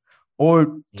conversation or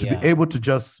to be Yeah. able to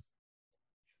just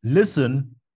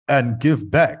listen and give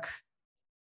back,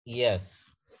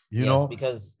 Yes. you Yes, know?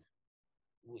 because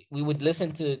we would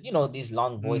listen to these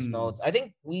long voice Mm, notes. I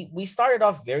think we started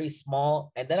off very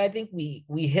small, and then I think we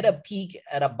hit a peak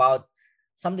at about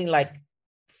something like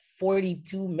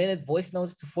 42-minute voice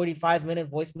notes to 45-minute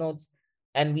voice notes,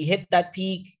 and we hit that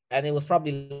peak, and it was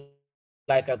probably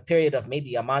like a period of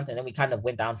maybe a month, and then we kind of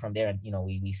went down from there, and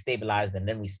we stabilized, and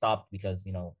then we stopped because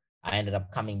I ended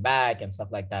up coming back and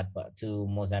stuff like that, but to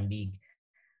Mozambique.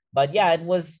 But yeah, it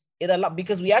a lot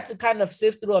because we had to kind of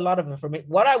sift through a lot of information.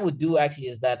 What I would do actually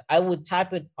is that I would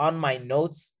type it on my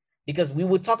notes because we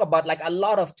would talk about like a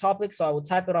lot of topics. So I would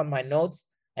type it on my notes.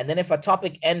 And then if a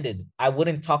topic ended, I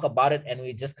wouldn't talk about it. And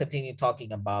we just continue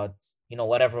talking about,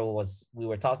 whatever it was we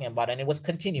were talking about. And it was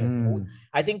continuous. mm,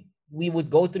 I think we would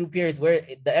go through periods where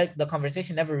the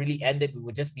conversation never really ended. We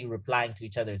would just be replying to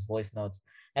each other's voice notes.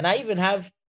 And I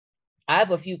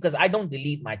have a few because I don't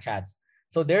delete my chats.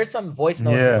 So there's some voice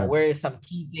notes, yeah. where some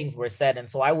key things were said. And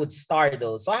so I would star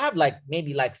those. So I have like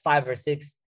maybe like 5 or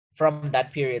 6 from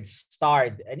that period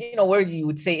starred. And where you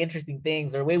would say interesting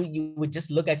things or where you would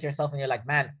just look at yourself and you're like,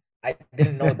 man, I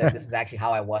didn't know that this is actually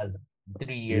how I was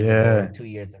 3 years ago or Yeah. 2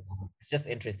 years ago. It's just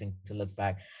interesting to look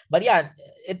back. But yeah,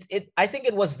 I think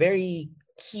it was very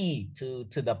key to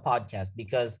the podcast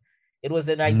because it was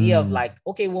an idea of Mm, like,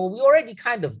 okay, well, we already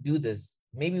kind of do this.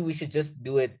 Maybe we should just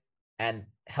do it and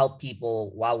help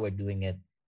people while we're doing it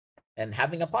and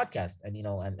having a podcast. And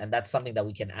and that's something that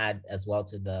we can add as well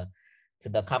to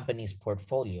the company's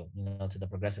portfolio, to the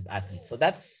Progressive Athlete. So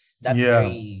that's yeah.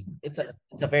 very it's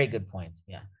a very good point.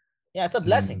 Yeah. Yeah, it's a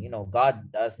blessing. Mm,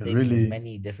 God does it things in really,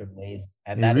 many different ways,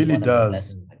 and it that is really one of the does.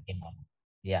 blessings that came out.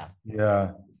 Yeah.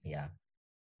 Yeah. Yeah.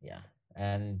 Yeah.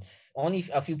 And only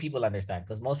a few people understand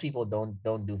because most people don't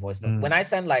do voice note. When Mm, I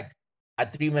send like a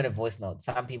 3-minute voice note.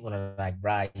 Some people are like,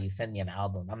 "Bruh, you send me an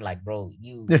album." I'm like, "Bro,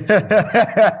 you've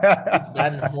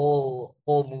done whole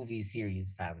movie series,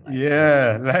 fam. Like,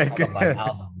 Yeah, let's like talk about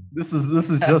album." this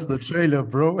is just the trailer,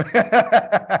 bro.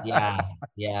 Yeah,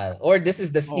 yeah. Or this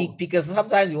is the sneak Oh, peek, because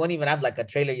sometimes you won't even have like a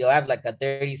trailer. You'll have like a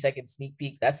 30-second sneak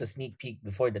peek. That's a sneak peek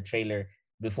before the trailer,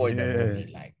 before the yeah.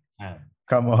 movie. Like,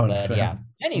 Come on, but yeah. fam.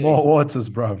 Small Anyways, waters,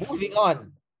 bruv. moving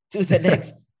on to the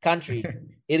next country.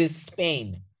 It is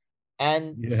Spain. And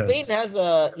Spain Yes. has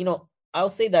I'll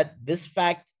say that this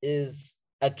fact is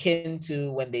akin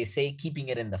to when they say keeping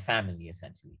it in the family,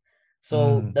 essentially. So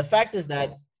Mm, the fact is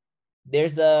that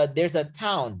there's a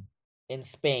town in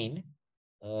Spain,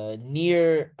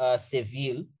 near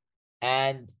Seville,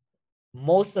 and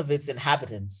most of its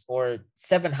inhabitants, or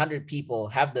 700 people,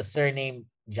 have the surname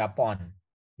Japon.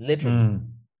 Literally, mm,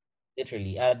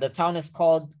 literally. The town is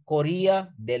called Corilla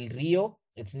del Rio.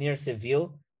 It's near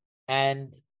Seville, and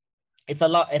it's a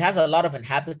lot. It has a lot of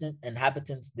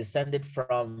inhabitants descended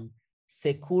from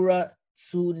Sekura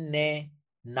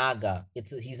Tsunenaga.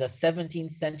 He's a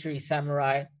 17th century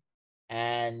samurai,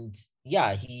 and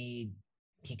yeah, he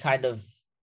kind of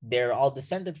they're all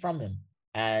descended from him,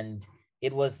 and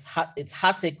it's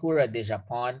Hasekura de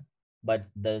Japon, but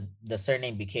the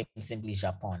surname became simply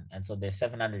Japon, and so there's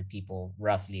 700 people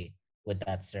roughly with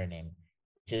that surname,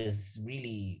 which is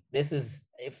really, this is,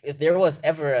 if there was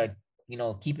ever a,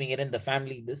 keeping it in the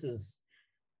family, this is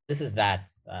that.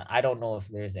 I don't know if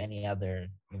there's any other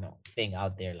thing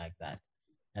out there like that.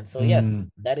 And so yes, mm.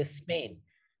 that is Spain.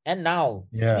 And now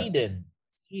Yeah. Sweden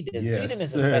Yes,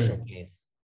 is a special sir. place.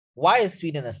 Why is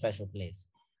Sweden a special place?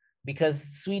 Because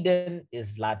Sweden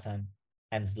is Zlatan,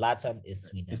 and Zlatan is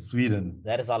Sweden. It's Sweden.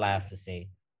 That is all I have to say.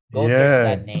 Go search Yeah.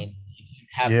 that name. You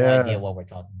have no idea Yeah. what we're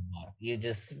talking about. You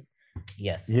just,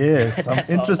 yes. Yeah. Some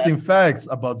That's all. interesting facts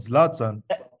about Zlatan.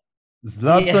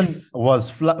 Zlatan Yes.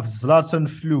 Zlatan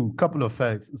flew. Couple of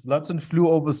facts. Zlatan flew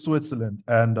over Switzerland,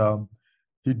 and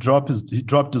he dropped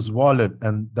his wallet,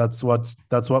 and that's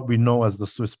what we know as the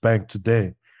Swiss bank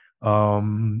today.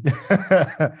 Um,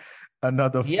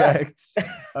 another Yeah. fact,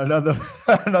 another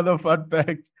another fun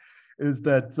fact is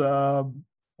that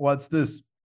what's this?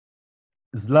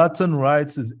 Zlatan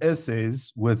writes his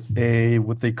essays with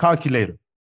a calculator.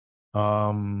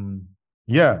 Um,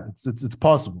 yeah, it's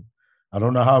possible. I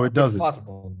don't know how it It's does it.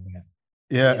 possible. Yes.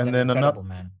 He Yeah, is and an then incredible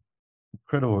another man.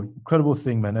 incredible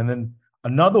thing, man. And then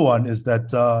another one is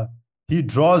that he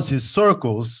draws his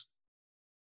circles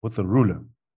with a ruler,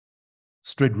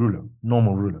 straight ruler,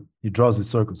 normal ruler. He draws his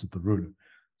circles with the ruler.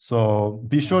 So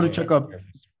be And sure to they're check it's out.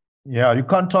 perfect. Yeah, you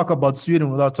can't talk about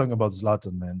Sweden without talking about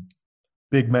Zlatan, man.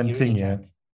 Big man You really thing, yeah. can't.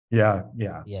 Yeah,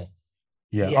 yeah, Yeah.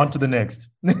 yeah. On to the Yes. next.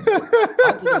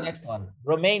 On to the next one.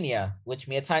 Romania, which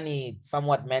Miatani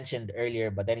somewhat mentioned earlier,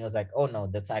 but then he was like, oh no,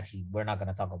 that's actually, we're not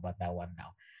gonna talk about that one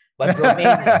now. But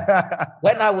Romania,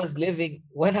 when I was living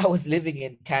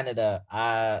in Canada,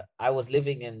 I was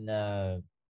living in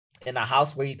a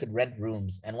house where you could rent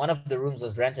rooms, and one of the rooms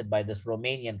was rented by this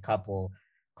Romanian couple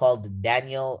called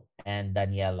Daniel and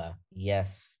Daniela.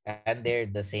 Yes, and they're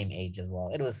the same age as well.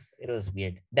 It was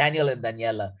weird. Daniel and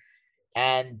Daniela,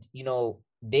 and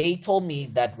they told me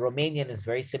that Romanian is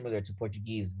very similar to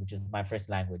Portuguese, which is my first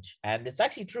language, and it's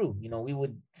actually true. We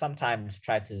would sometimes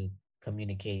try to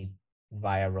communicate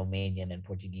via Romanian and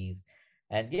Portuguese,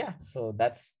 and yeah, so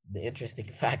that's the interesting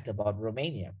fact about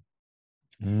Romania.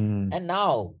 Mm, And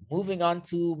now, moving on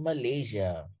to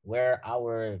Malaysia, where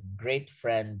our great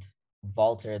friend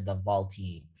Walter the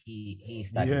Valti, he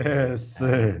studied there. yes,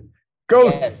 And sir.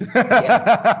 Ghost. yes, yes.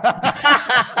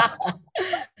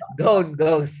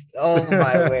 Ghost. Oh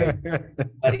my word.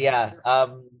 But yeah,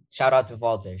 shout out to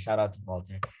Walter. Shout out to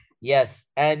Walter. Yes,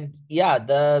 and yeah,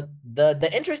 the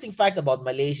interesting fact about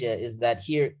Malaysia is that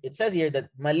here it says here that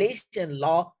Malaysian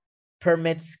law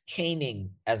permits caning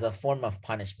as a form of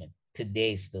punishment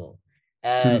today still.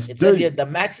 To this It says here day. the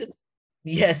maximum,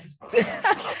 yes,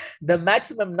 the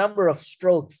maximum number of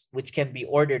strokes which can be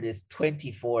ordered is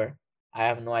 24. I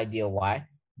have no idea why,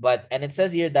 but and it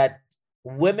says here that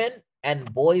women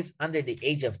and boys under the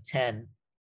age of 10,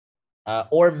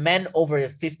 or men over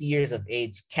 50 years of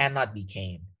age cannot be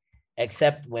caned,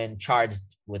 except when charged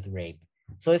with rape.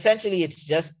 So essentially, it's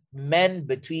just men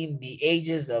between the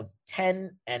ages of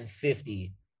 10 and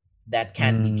 50 that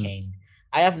can be Mm, caned.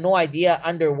 I have no idea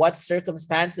under what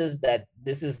circumstances that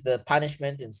this is the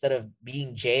punishment instead of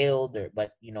being jailed, or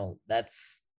but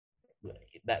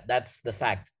that's the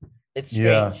fact. It's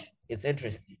yeah. strange. It's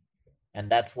interesting, and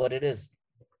that's what it is.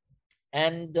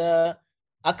 And a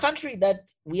country that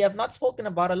we have not spoken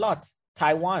about a lot,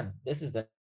 Taiwan. This is the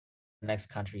next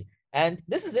country. And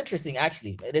this is interesting,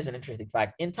 actually. It is an interesting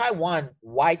fact. In Taiwan,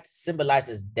 white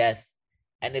symbolizes death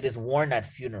and it is worn at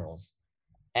funerals.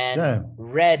 And Damn.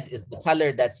 red is the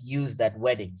color that's used at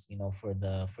weddings, for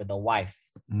the wife,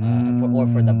 for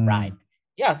the Mm. bride.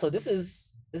 Yeah, so this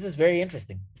is very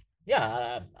interesting.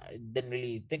 Yeah, I didn't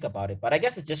really think about it, but I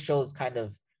guess it just shows kind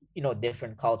of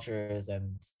different cultures,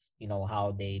 and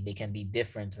how they can be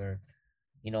different, or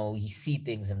you see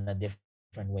things in a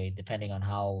different way depending on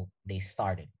how they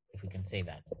started, if we can say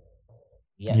that.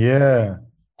 Yes. Yeah.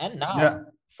 And now Yeah.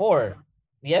 for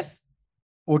yes.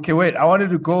 Okay, wait. I wanted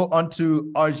to go on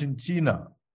to Argentina.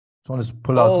 I wanted to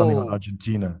pull out something on Oh,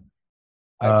 Argentina.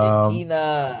 Um,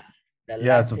 Argentina, the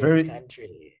yeah, Latin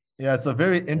country. it's a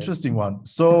very Yes. interesting one.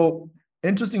 So,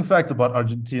 interesting fact about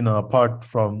Argentina, apart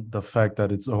from the fact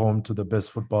that it's home to the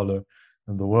best footballer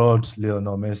in the world,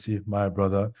 Lionel Messi, my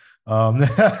brother.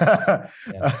 Yeah.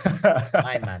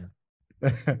 My man. Sorry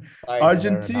to the Ronaldo.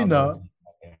 Argentina,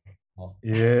 Okay. Oh.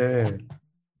 yeah.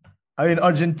 I mean,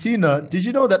 Argentina, did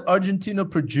you know that Argentina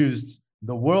produced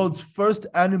the world's first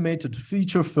animated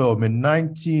feature film in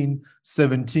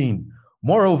 1917?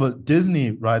 Moreover,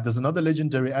 Disney, right? There's another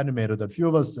legendary animator that few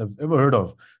of us have ever heard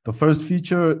of. The first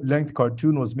feature-length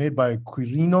cartoon was made by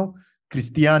Quirino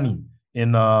Cristiani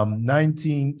in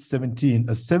 1917,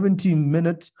 a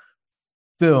 17-minute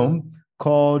film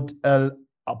called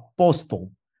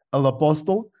Apostol. El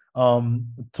Apostol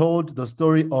told the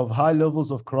story of high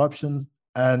levels of corruption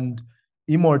and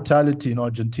immortality in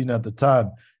Argentina at the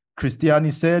time.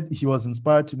 Cristiani said he was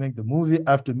inspired to make the movie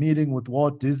after meeting with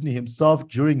Walt Disney himself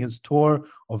during his tour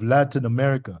of Latin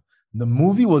America. The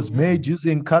movie was made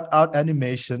using cut-out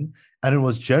animation, and it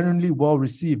was generally well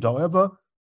received. However,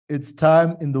 its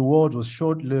time in the world was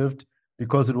short-lived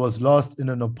because it was lost in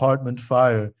an apartment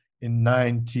fire in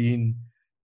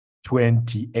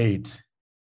 1928.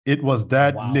 It was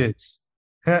that Wow. lit.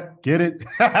 Get it?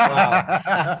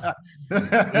 Wow.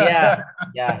 Yeah,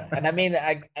 yeah. And I mean,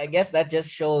 I guess that just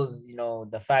shows,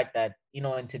 the fact that,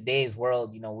 in today's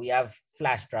world, we have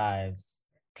flash drives,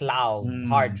 cloud,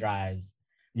 hard Mm, drives.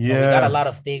 We got a yeah. lot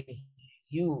of things.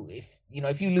 If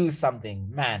you lose something,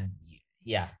 man,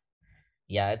 yeah.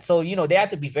 Yeah. So, they had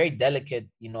to be very delicate,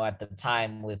 at the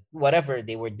time with whatever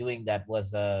they were doing, that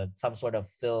was some sort of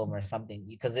film or something,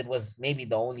 because it was maybe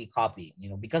the only copy,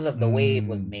 because of the way it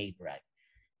was Mm, made, right?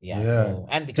 Yeah. yeah. So,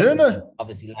 and because Didn't of a, the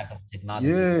obviously lack of technology.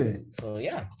 yeah. So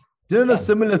yeah. Didn't a Yeah.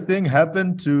 similar thing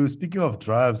happen to, speaking of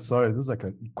drives, sorry, this is like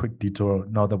a quick detour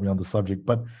now that we're on the subject,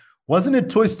 but wasn't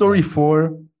it Toy Story Yeah.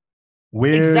 4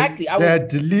 where Exactly. they had I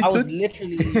was deleted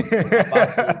literally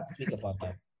about to speak about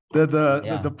that. the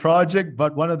Yeah. project,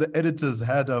 but one of the editors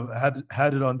had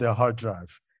it on their hard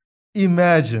drive. A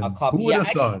Imagine, who copy. would Yeah, have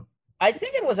actually, thought? I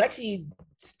think it was actually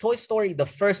Toy Story, the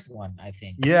first one, I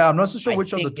think. Yeah, I'm not so sure I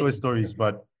which of the think it Toy is the Stories, first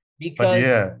one. but because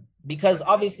yeah. because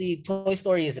obviously Toy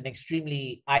Story is an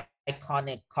extremely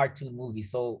iconic cartoon movie.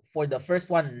 So for the first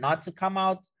one not to come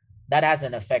out, that has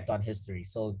an effect on history.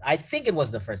 So I think it was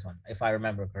the first one, if I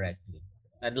remember correctly.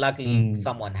 And luckily Mm,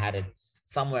 someone had it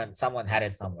somewhere. Someone had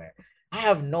it somewhere. I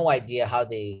have no idea how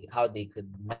they could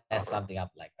mess something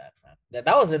up like that, man.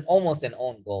 That was almost an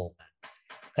own goal, man,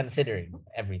 considering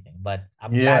everything. But I'm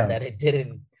glad yeah. that it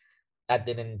didn't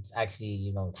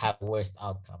actually, have worst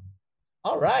outcome.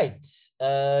 All right.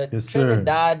 Yes, sir.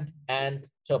 Trinidad and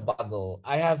Tobago.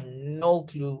 I have no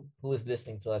clue who is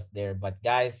listening to us there, but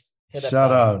guys, hit us Shout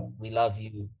up. out. We love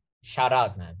you. Shout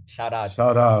out, man. Shout out.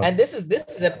 Shout out. And this is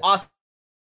an awesome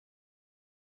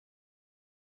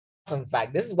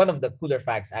fact. This is one of the cooler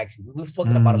facts, actually. We've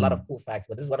spoken about a lot of cool facts,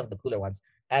 but this is one of the cooler ones.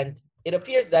 And it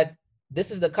appears that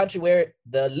this is the country where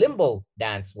the limbo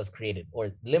dance was created,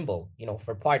 or limbo,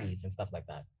 for parties and stuff like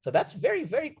that. So that's very,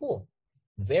 very cool.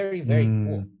 Very, very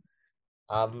cool.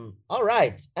 Mm. All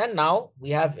right. And now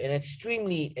we have an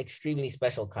extremely, extremely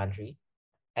special country,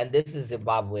 and this is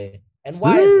Zimbabwe. And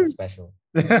why is it See? special?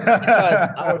 Because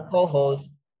our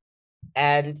co-host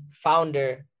and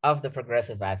founder of the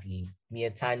Progressive Athlete,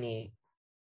 Miatani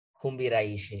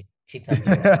Kumbiraishi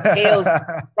Chitamiro, hails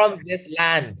from this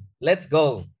land. Let's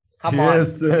go. Come on.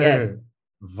 Yes, sir. Yes.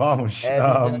 Vamos.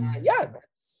 And yeah,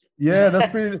 Yeah, that's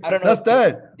pretty. I don't know. That's Do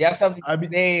that. you have something I to mean,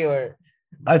 say, or?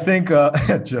 I think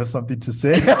just something to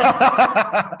say.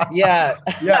 Yeah.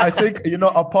 Yeah, I think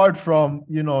apart from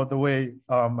the way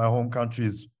my home country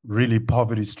is really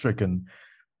poverty stricken,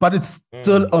 but it's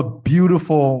still Mm, a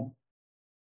beautiful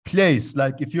place.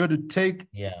 Like if you were to take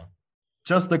yeah.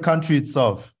 just the country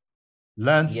itself,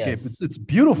 landscape, Yes. it's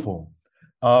beautiful.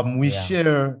 We Yeah.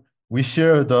 share we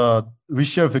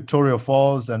share Victoria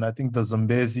Falls and I think the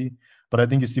Zambezi, but I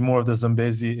think you see more of the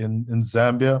Zambezi in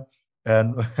Zambia.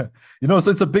 And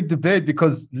so it's a big debate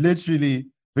because literally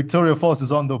Victoria Falls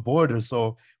is on the border.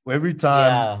 So every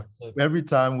time Yeah. So every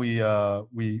time we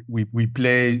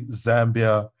play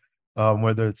Zambia,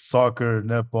 whether it's soccer,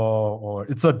 netball, or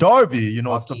it's a derby,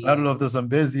 it's the Battle hockey. of the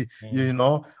Zambezi,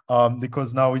 Mm.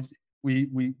 because now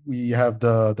we have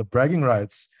the bragging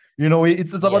rights.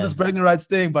 It's about this Yes. bragging rights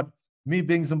thing, but me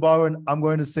being Zimbabwean, I'm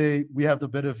going to say we have the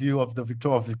better view of the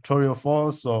Victoria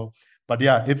Falls. So, but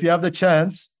yeah, if you have the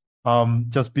chance,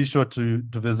 just be sure to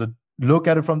visit, look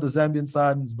at it from the Zambian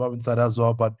side and Zimbabwean side as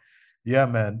well. But yeah,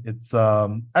 man, it's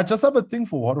I just have a thing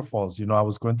for waterfalls. I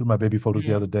was going through my baby photos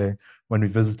the other Mm. day when we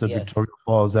visited Victoria Yes.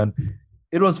 Falls, and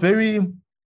it was very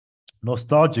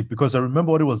nostalgic because I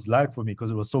remember what it was like for me because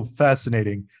it was so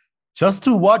fascinating just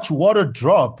to watch water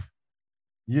drop,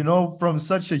 from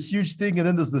such a huge thing. And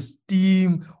then there's the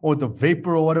steam or the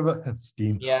vapor or whatever,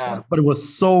 steam, Yeah. but it was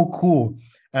so cool.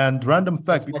 And random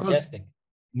fact, It's because, majestic.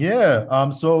 yeah,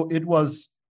 so it was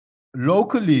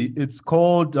locally, it's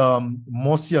called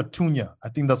Mosia Tunya. I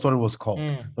think that's what it was called.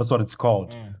 Mm. That's what it's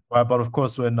called. Mm. Right. But of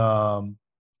course, when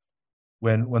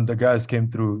the guys came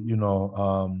through,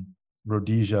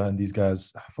 Rhodesia and these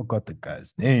guys, I forgot the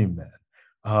guy's name, man.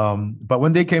 But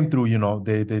when they came through,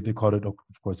 they called it, of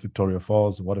course, Victoria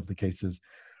Falls, whatever the case is.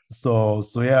 So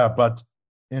yeah, but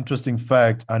interesting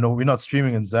fact, I know we're not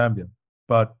streaming in Zambia,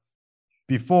 but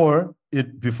before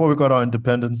we got our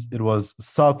independence, it was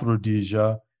South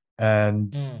Rhodesia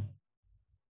and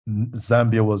Mm.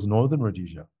 Zambia was Northern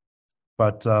Rhodesia.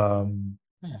 But Mm.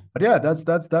 but yeah, that's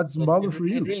It, Zimbabwe it, for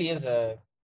it you. really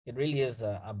is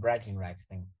a bragging rights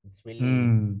thing. It's really they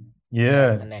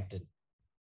are Yeah, connected.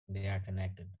 They are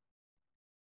connected.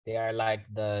 They are like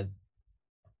the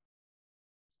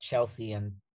Chelsea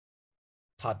and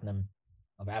Tottenham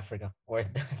of Africa, or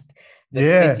the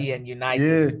yeah, City and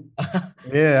United, yeah,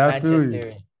 yeah. I feel you.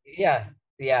 Manchester. Yeah,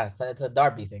 yeah. It's a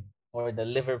derby thing, or the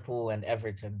Liverpool and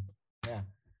Everton. Yeah.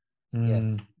 Mm.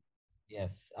 Yes.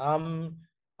 Yes.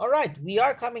 All right. We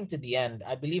are coming to the end.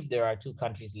 I believe there are two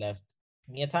countries left.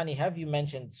 Miyatani, have you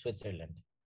mentioned Switzerland?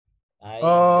 I Have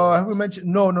don't. we mentioned?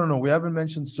 No, no, no. We haven't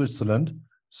mentioned Switzerland. All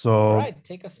So right.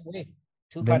 Take us away.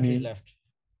 Two let countries me left.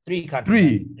 Three countries. I mean,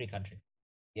 three. three countries.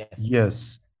 Yes.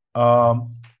 Yes.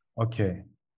 Okay.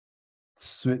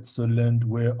 Switzerland,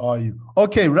 where are you?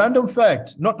 Okay, random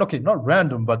fact. Not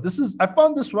random, but I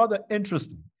found this rather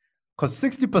interesting because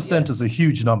 60% is Yes. a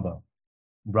huge number,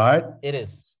 right? It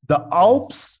is. The It is.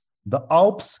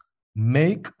 Alps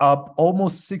make up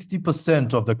almost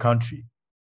 60% of the country.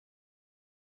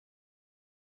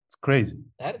 It's crazy.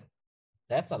 That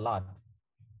that's a lot.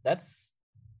 That's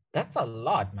that's a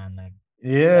lot, man. Like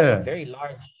that's a Yeah. very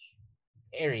large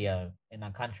area in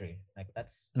a country. Like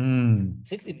that's Mm,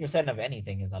 60% of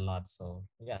anything is a lot. So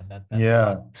yeah, that's a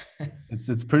yeah. lot.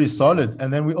 It's pretty solid. Yes.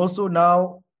 And then we also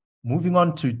now moving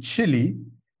on to Chile,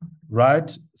 right?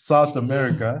 South Chile.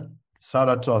 America. Shout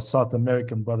out to our South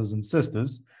American brothers and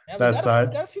sisters. Yeah, That we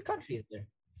side. got a few countries there.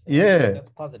 So Yeah, that's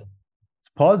positive. it's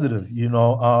positive, Yes.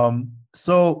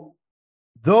 So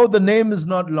though the name is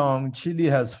not long, Chile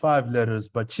has 5 letters,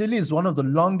 but Chile is one of the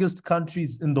longest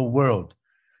countries in the world.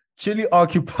 Chile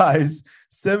occupies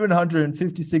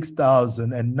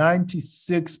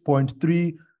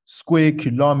 756,096.3 square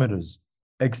kilometers,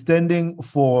 extending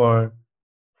for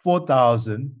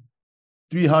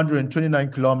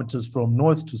 4,329 kilometers from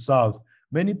north to south.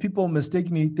 Many people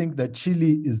mistakenly think that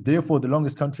Chile is therefore the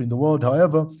longest country in the world.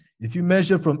 However, if you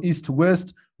measure from east to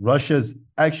west, Russia is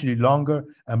actually longer,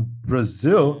 and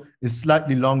Brazil is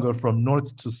slightly longer from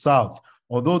north to south.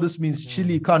 Although this means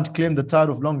Chile Mm. can't claim the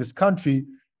title of longest country,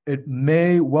 it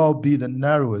may well be the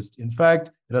narrowest. In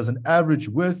fact, it has an average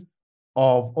width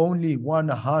of only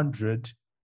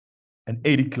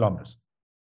 180 kilometers.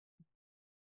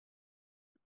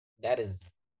 That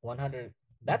is 100.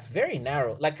 That's very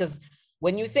narrow. Like, because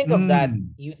when you think of that, Mm.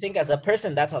 you think as a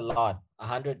person, that's a lot.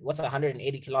 100, what's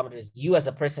 180 kilometers? You as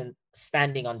a person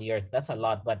standing on the earth, that's a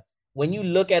lot. But when you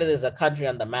look at it as a country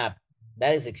on the map,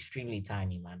 that is extremely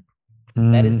tiny, man.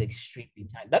 That is Mm. extremely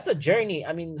tiny. That's a journey.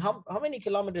 I mean, how many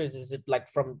kilometers is it like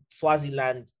from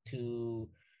Swaziland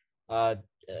uh,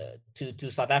 to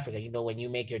South Africa? You know, when you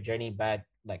make your journey back,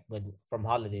 like when from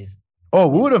holidays, Oh,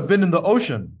 we would have been it's in the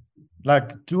ocean.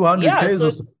 Like 200 yeah. Ks So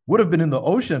or so, it's would have been in the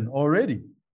ocean already.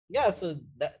 yeah. So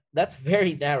that's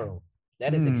very narrow.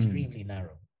 That is Mm. extremely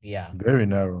narrow. Yeah. Very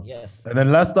narrow. Yes. And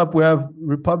then last up, we have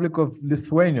Republic of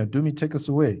Lithuania. Dumi, take us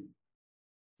away.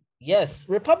 Yes.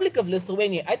 Republic of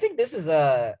Lithuania. I think this is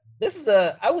a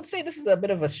I would say this is a bit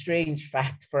of a strange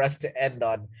fact for us to end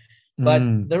on, but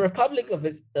Mm. the Republic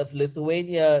of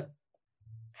Lithuania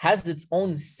has its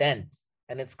own scent,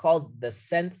 and it's called the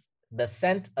scent the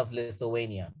scent of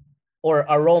Lithuania, or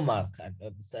aroma.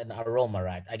 It's an aroma,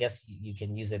 right? I guess you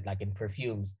can use it like in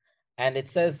perfumes. And it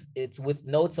says it's with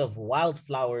notes of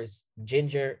wildflowers,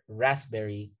 ginger,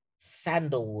 raspberry,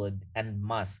 sandalwood, and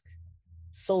musk.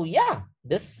 So yeah,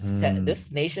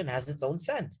 this nation has its own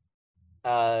scent.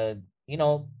 Uh,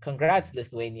 congrats,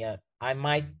 Lithuania. I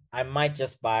might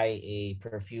just buy a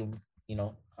perfume,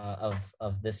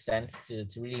 of this scent to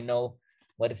really know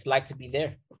what it's like to be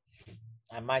there.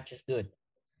 I might just do it.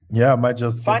 Yeah, I might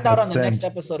just get Find out that on the next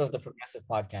scent. episode of the Progressive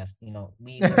Podcast.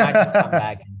 We might just come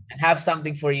back and have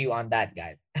something for you on that,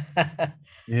 guys.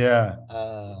 Yeah.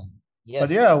 uh, But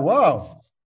yeah, yes, wow.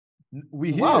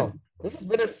 We here. wow. This has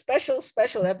been a special,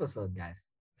 special episode, guys.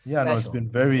 Yeah, no, it's Special.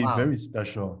 been very, Wow. very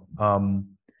special.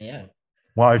 Yeah.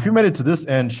 Wow, if you made it to this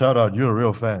end, shout out. You're a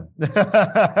real fan.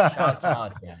 Shout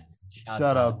out, guys.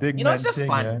 Shout out, big It's man just thing,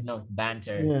 fun, yeah.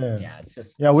 banter. Yeah. Yeah, Yeah, it's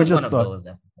we just one just of thought those.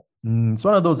 it's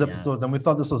one of those Yeah. episodes, and we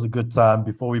thought this was a good time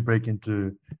before we break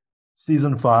into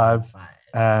season Season 5 5.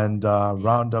 and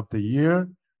round up the year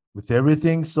with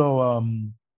everything. So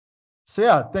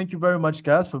yeah, thank you very much,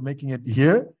 guys, for making it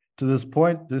here to this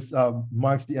point. This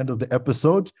marks the end of the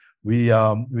episode. We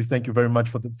thank you very much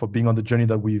for being on the journey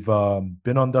that we've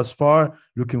been on thus far.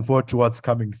 Looking forward to what's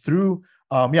coming through.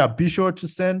 Yeah, be sure to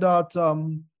send out,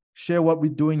 share what we're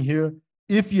doing here.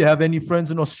 If you have any friends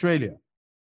in Australia,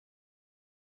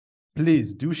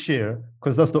 please do share,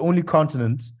 because that's the only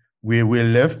continent where we're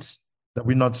left that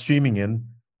we're not streaming in.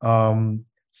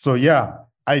 So yeah,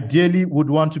 ideally would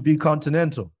want to be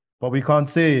continental, but we can't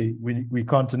say we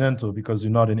continental because we're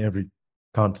not in every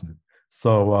continent.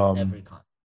 So Every con.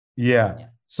 yeah.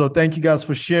 So thank you guys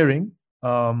for sharing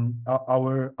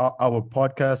our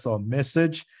podcast, our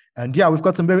message. And yeah, we've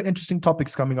got some very interesting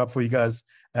topics coming up for you guys.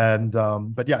 And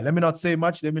but yeah, let me not say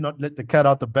much. Let me not let the cat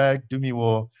out the bag. Dumi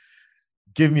will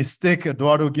give me stick.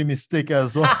 Eduardo give me stick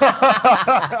as well.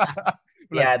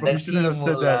 Yeah, the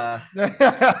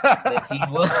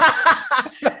team will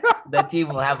the team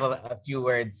will have a few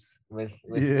words with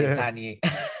Tani.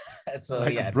 So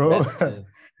like, yeah, bro. it's best to,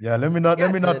 yeah, let me not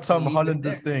Tom Holland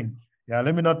this thing. Yeah,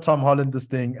 let me not Tom Holland this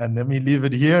thing, and let me leave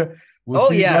it here. We'll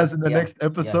see you guys in the next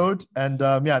episode. And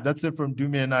yeah, that's it from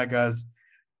Dumi and I, guys.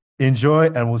 Enjoy,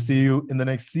 and we'll see you in the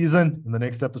next season, in the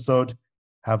next episode.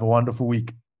 Have a wonderful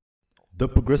week. The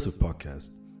Progressive Podcast,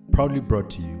 proudly brought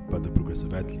to you by The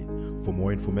Progressive Athlete. For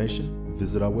more information,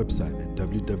 visit our website at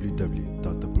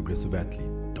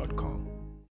www.theprogressiveathlete.com.